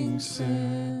sinking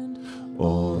sand.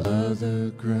 All other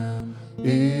ground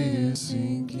is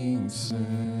sinking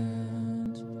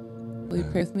sand. Will you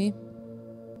pray with me?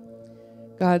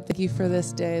 God, thank you for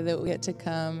this day that we get to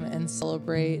come and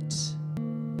celebrate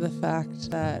the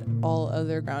fact that all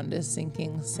other ground is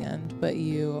sinking sand, but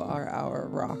you are our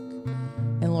rock.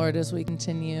 And Lord, as we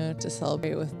continue to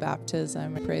celebrate with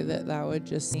baptism, I pray that that would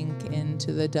just sink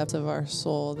into the depths of our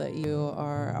soul, that you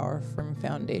are our firm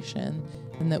foundation,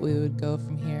 and that we would go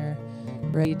from here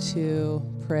ready to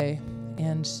pray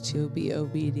and to be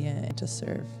obedient and to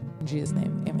serve. In Jesus'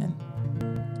 name, amen.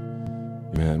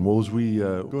 Amen. Well, as we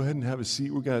go ahead and have a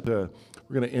seat, we're going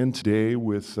to end today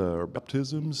with our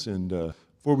baptisms. And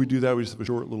before we do that, we just have a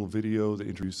short little video that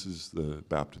introduces the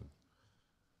baptism.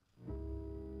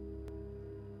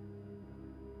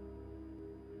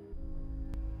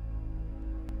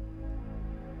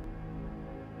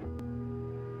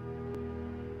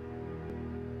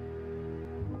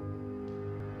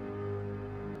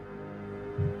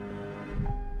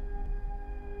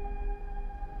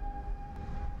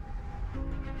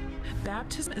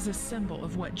 Baptism is a symbol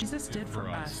of what Jesus did for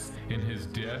us in his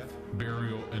death,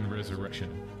 burial, and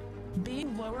resurrection.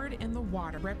 Being lowered in the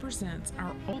water represents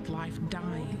our old life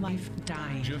dying.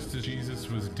 Just as Jesus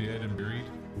was dead and buried,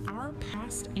 our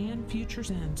past and future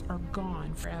sins are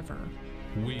gone forever.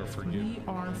 we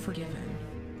are forgiven.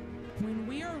 When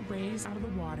we are raised out of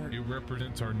the water, It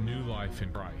represents our new life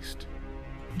in Christ.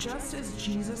 just as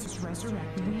Jesus was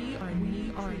resurrected, we are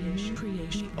a new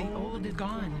creation. The old is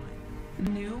gone.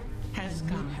 New has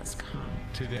come.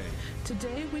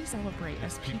 Today we celebrate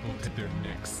as people take their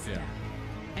next step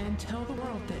and tell the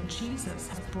world that Jesus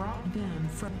has brought them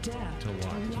from death to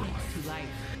life. To life.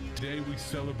 Today we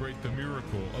celebrate the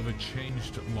miracle of a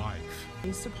changed life.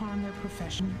 based upon their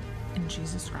profession in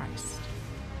Jesus Christ.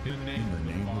 In the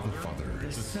name of the Father,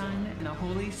 The Son and the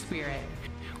Holy Spirit.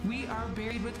 We are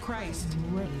buried with Christ.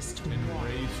 Raised to and walk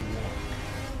raised to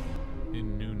walk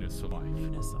in newness of life.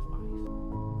 newness of life.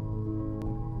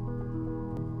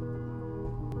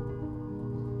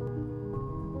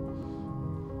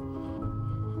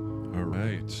 All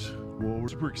right. Well, we're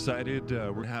super excited.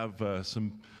 We're going to have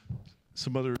some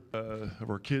other of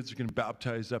our kids are going to be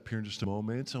baptized up here in just a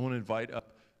moment. I want to invite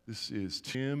up, this is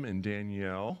Tim and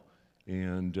Danielle.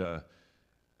 And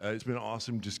it's been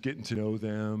awesome just getting to know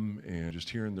them and just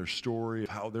hearing their story of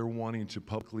how they're wanting to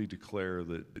publicly declare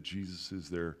that Jesus is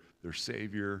their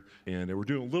Savior. And we're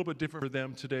doing a little bit different for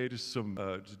them today, just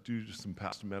due to some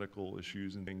past medical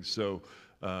issues and things. So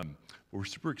we're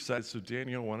super excited. So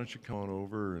Danielle, why don't you come on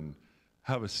over and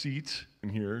have a seat in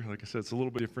here? Like I said, it's a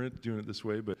little bit different doing it this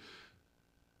way, but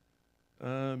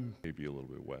maybe a little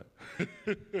bit wet.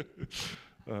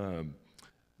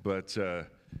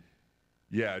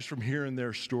 Yeah, just from hearing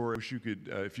their story, I wish you could,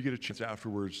 if you get a chance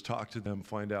afterwards, talk to them,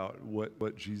 find out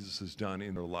what Jesus has done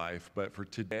in their life. But for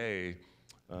today,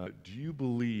 do you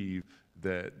believe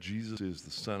that Jesus is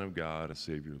the Son of God, a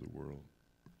Savior of the world?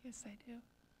 Yes, I do.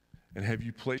 And have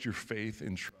you placed your faith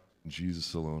and trust in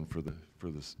Jesus alone for the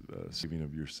saving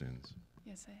of your sins?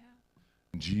 Yes, I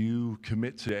have. Do you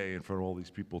commit today in front of all these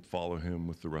people to follow him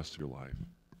with the rest of your life?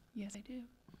 Yes, I do.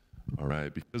 All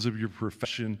right, because of your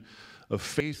profession of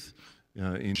faith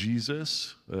in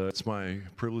Jesus, it's my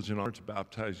privilege and honor to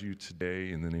baptize you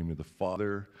today in the name of the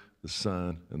Father, the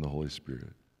Son, and the Holy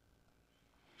Spirit.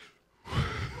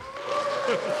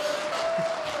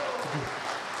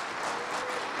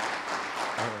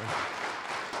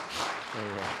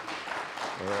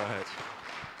 All right.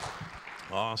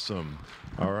 Awesome.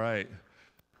 All right.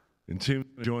 And Tim's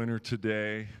going to join her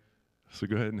today. So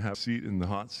go ahead and have a seat in the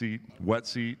hot seat, wet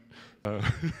seat.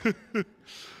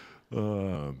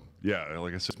 Yeah,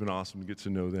 like I said, it's been awesome to get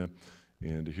to know them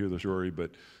and to hear their story.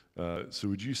 But so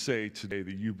would you say today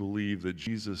that you believe that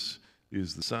Jesus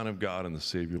is the Son of God and the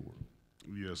Savior of the world?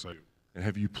 Yes, I do. And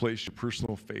have you placed your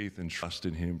personal faith and trust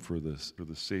in him for the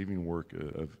saving work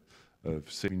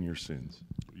of saving your sins?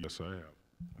 Yes, I have.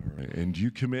 All right. And do you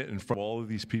commit in front of all of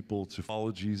these people to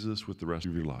follow Jesus with the rest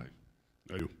of your life?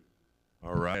 I do.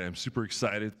 All right. I'm super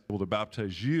excited to be able to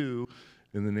baptize you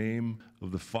in the name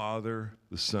of the Father,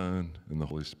 the Son, and the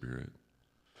Holy Spirit.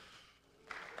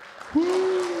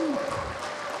 Woo!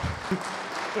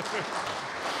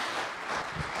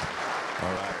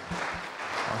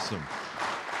 Awesome.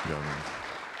 Yeah, man.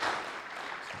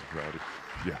 Rowdy.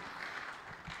 Yeah.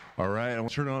 All right, I want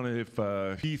to turn on if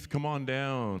Heath, come on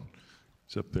down.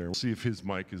 It's up there. We'll see if his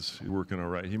mic is working all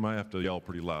right. He might have to yell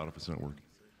pretty loud if it's not working.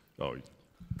 Oh.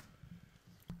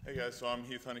 Hey guys, so I'm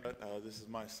Heath Honeycutt. This is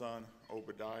my son,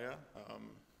 Obadiah.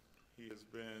 He has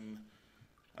been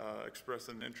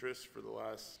expressing interest for the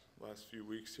last few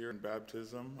weeks here in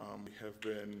baptism. We have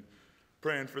been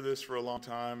praying for this for a long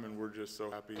time, and we're just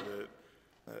so happy that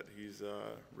he's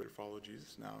ready to follow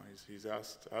Jesus now. He's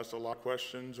asked a lot of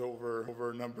questions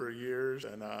over a number of years,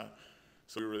 and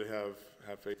so we really have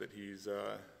faith that he's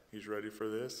ready for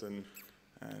this. And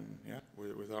yeah,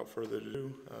 without further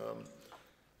ado,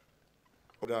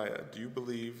 Obadiah, do you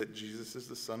believe that Jesus is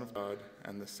the Son of God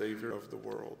and the Savior of the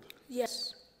world?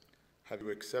 Yes. Have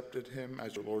you accepted him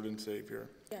as your Lord and Savior?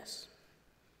 Yes.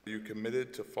 Are you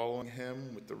committed to following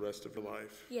him with the rest of your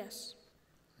life? Yes.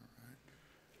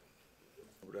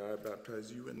 All right. Would I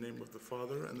baptize you in the name of the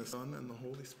Father, and the Son, and the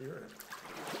Holy Spirit?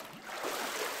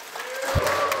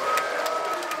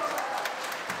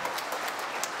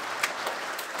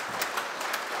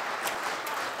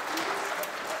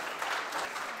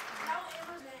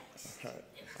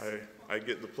 I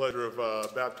get the pleasure of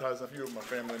baptizing a few of my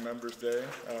family members today.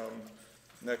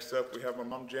 Next up, we have my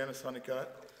mom, Janice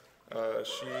Honeycutt.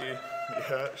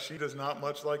 She does not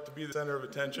much like to be the center of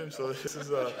attention, so this is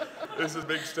a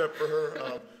big step for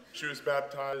her. She was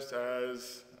baptized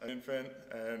as an infant,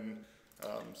 and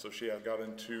so she had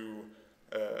gotten to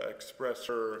express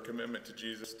her commitment to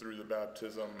Jesus through the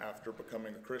baptism after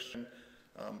becoming a Christian.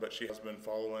 But she has been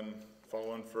following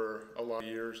for a lot of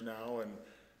years now, and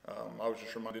I was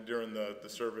just reminded during the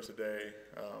service today,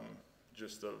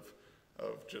 just of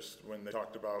just when they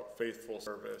talked about faithful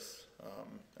service,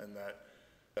 and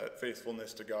that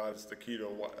faithfulness to God is the key to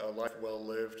a life well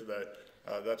lived.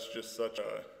 That's just such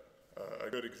a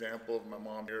good example of my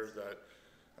mom here,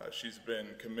 that she's been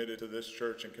committed to this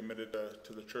church and committed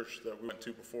to the church that we went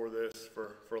to before this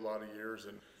for a lot of years,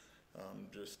 and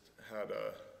just had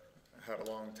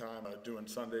a long time doing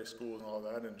Sunday school and all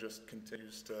that, and just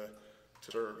continues to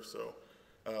serve. So,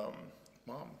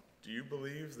 Mom, do you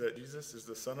believe that Jesus is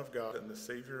the Son of God and the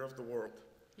Savior of the world?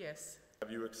 Yes.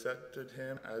 Have you accepted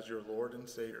him as your Lord and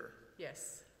Savior?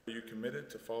 Yes. Are you committed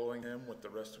to following him with the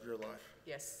rest of your life?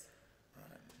 Yes. All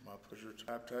right. My pleasure to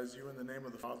baptize you in the name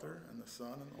of the Father, and the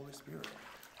Son, and the Holy Spirit.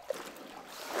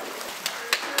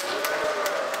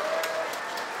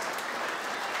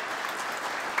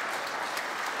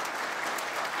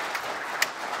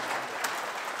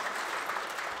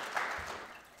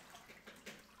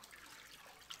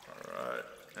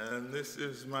 And this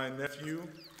is my nephew,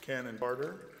 Canon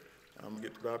Carter. I'm going to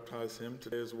get to baptize him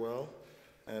today as well.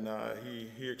 And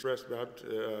he expressed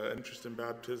an interest in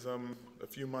baptism a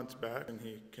few months back, and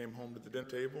he came home to the dinner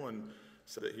table and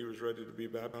said that he was ready to be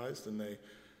baptized. And they,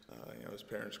 his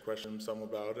parents questioned him some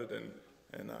about it,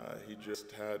 and he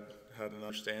just had an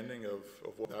understanding of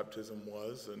what baptism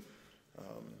was, and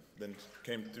then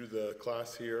came through the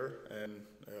class here, and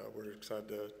we're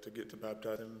excited to get to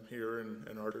baptize him here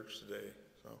in our church today.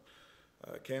 So,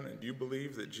 Canon, do you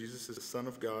believe that Jesus is the Son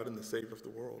of God and the Savior of the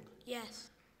world? Yes.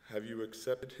 Have you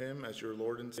accepted him as your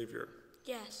Lord and Savior?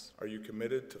 Yes. Are you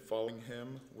committed to following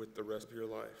him with the rest of your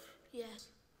life? Yes.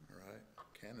 All right.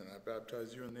 Canon, I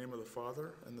baptize you in the name of the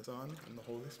Father, and the Son, and the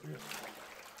Holy Spirit.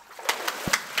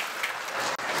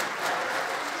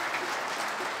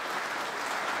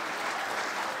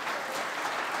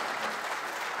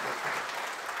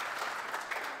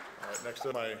 Next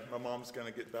up, my mom's going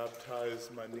to get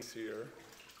baptized, my niece here,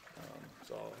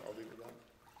 so I'll leave it on.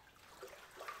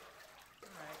 All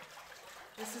right.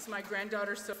 This is my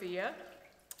granddaughter, Sophia.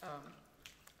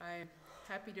 I'm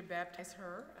happy to baptize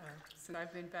her since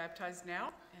I've been baptized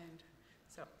now. And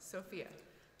so, Sophia,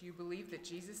 do you believe that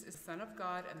Jesus is the Son of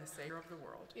God and the Savior of the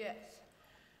world? Yes.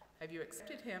 Have you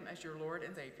accepted him as your Lord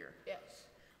and Savior? Yes.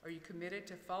 Are you committed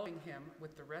to following him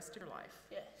with the rest of your life?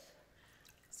 Yes.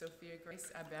 Sophia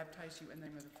Grace, I baptize you in the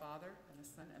name of the Father, and the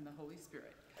Son, and the Holy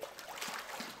Spirit.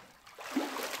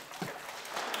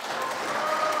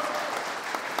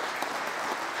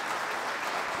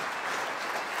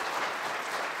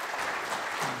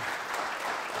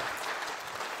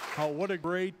 Oh, what a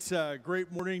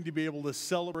great morning to be able to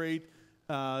celebrate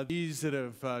these that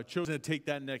have chosen to take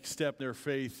that next step in their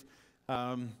faith.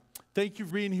 Thank you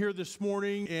for being here this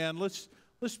morning, and let's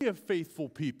be a faithful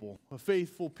people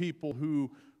who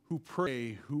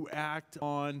pray, who act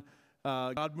on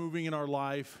God moving in our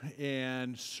life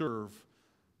and serve.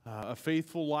 A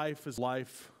faithful life is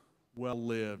life well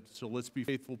lived. So let's be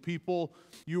faithful people.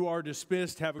 You are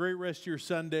dismissed. Have a great rest of your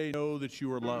Sunday. Know that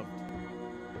you are loved.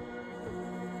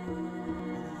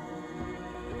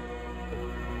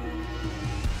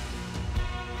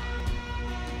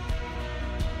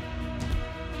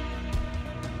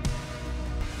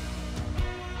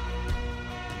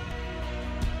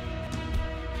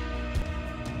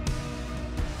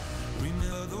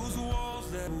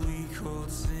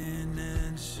 called sin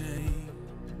and shame.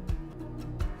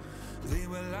 They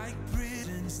were like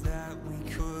prisons that we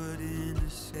couldn't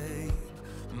escape.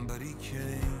 But he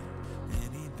came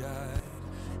and he died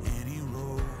and he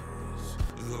rose.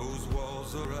 Those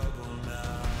walls are rubble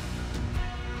now.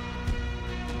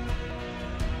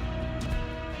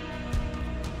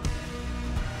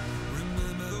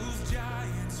 Remember those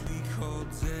giants we called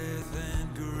death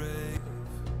and grave.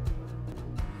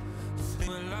 They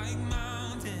were like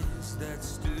mountains that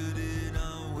stood in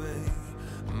our way.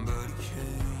 But he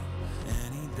came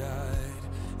and he died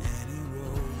and he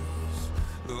rose.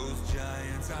 Those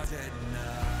giants are dead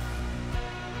now.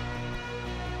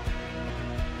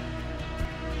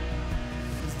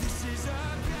 This is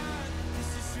our God,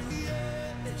 this is who he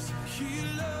is. He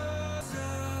loves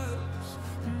us.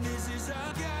 This is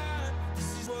our God,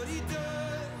 this is what he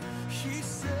does. He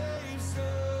saves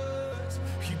us.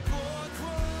 He bore a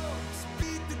cross,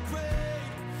 beat the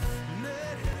grave.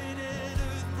 Let heaven and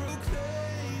earth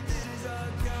proclaim. This is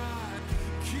our God,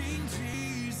 King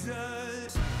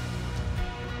Jesus.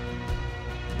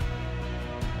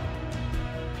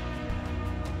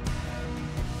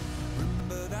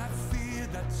 Remember that fear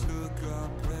that took our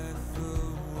breath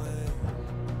away.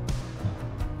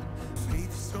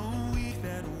 Faith so weak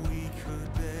that we could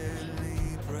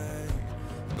barely pray.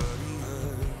 But he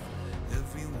heard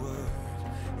every word,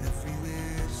 every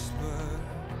whisper.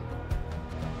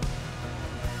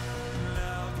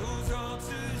 Now those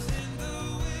altars in the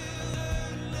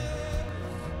wilderness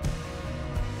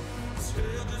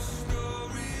tell the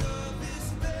story of his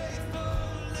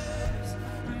faithfulness.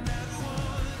 Never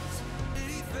once did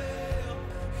he fail,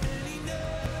 and he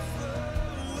never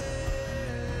will.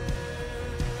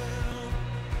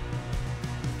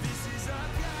 This is our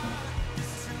God,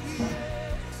 this is who he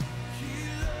is. He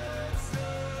loves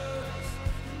us.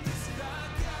 This is our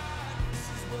God, this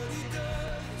is what he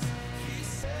does. He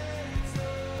saves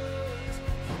us.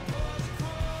 He bore the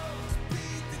cross,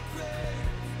 beat the grave.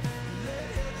 Let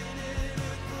heaven and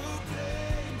earth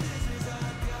proclaim. This is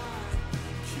our God,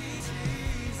 King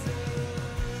Jesus.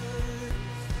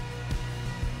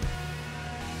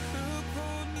 Who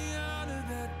pulled me out of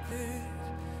that pit?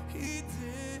 He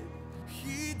did,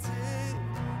 he did.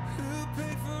 Who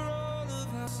paid for all of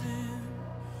our sin?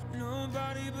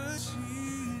 Nobody but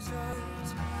Jesus.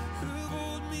 Who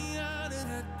pulled me out of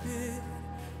that pit?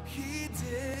 He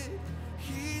did,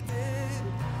 he did.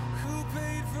 Who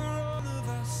paid for all of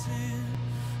our sin?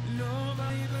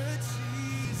 Nobody but Jesus.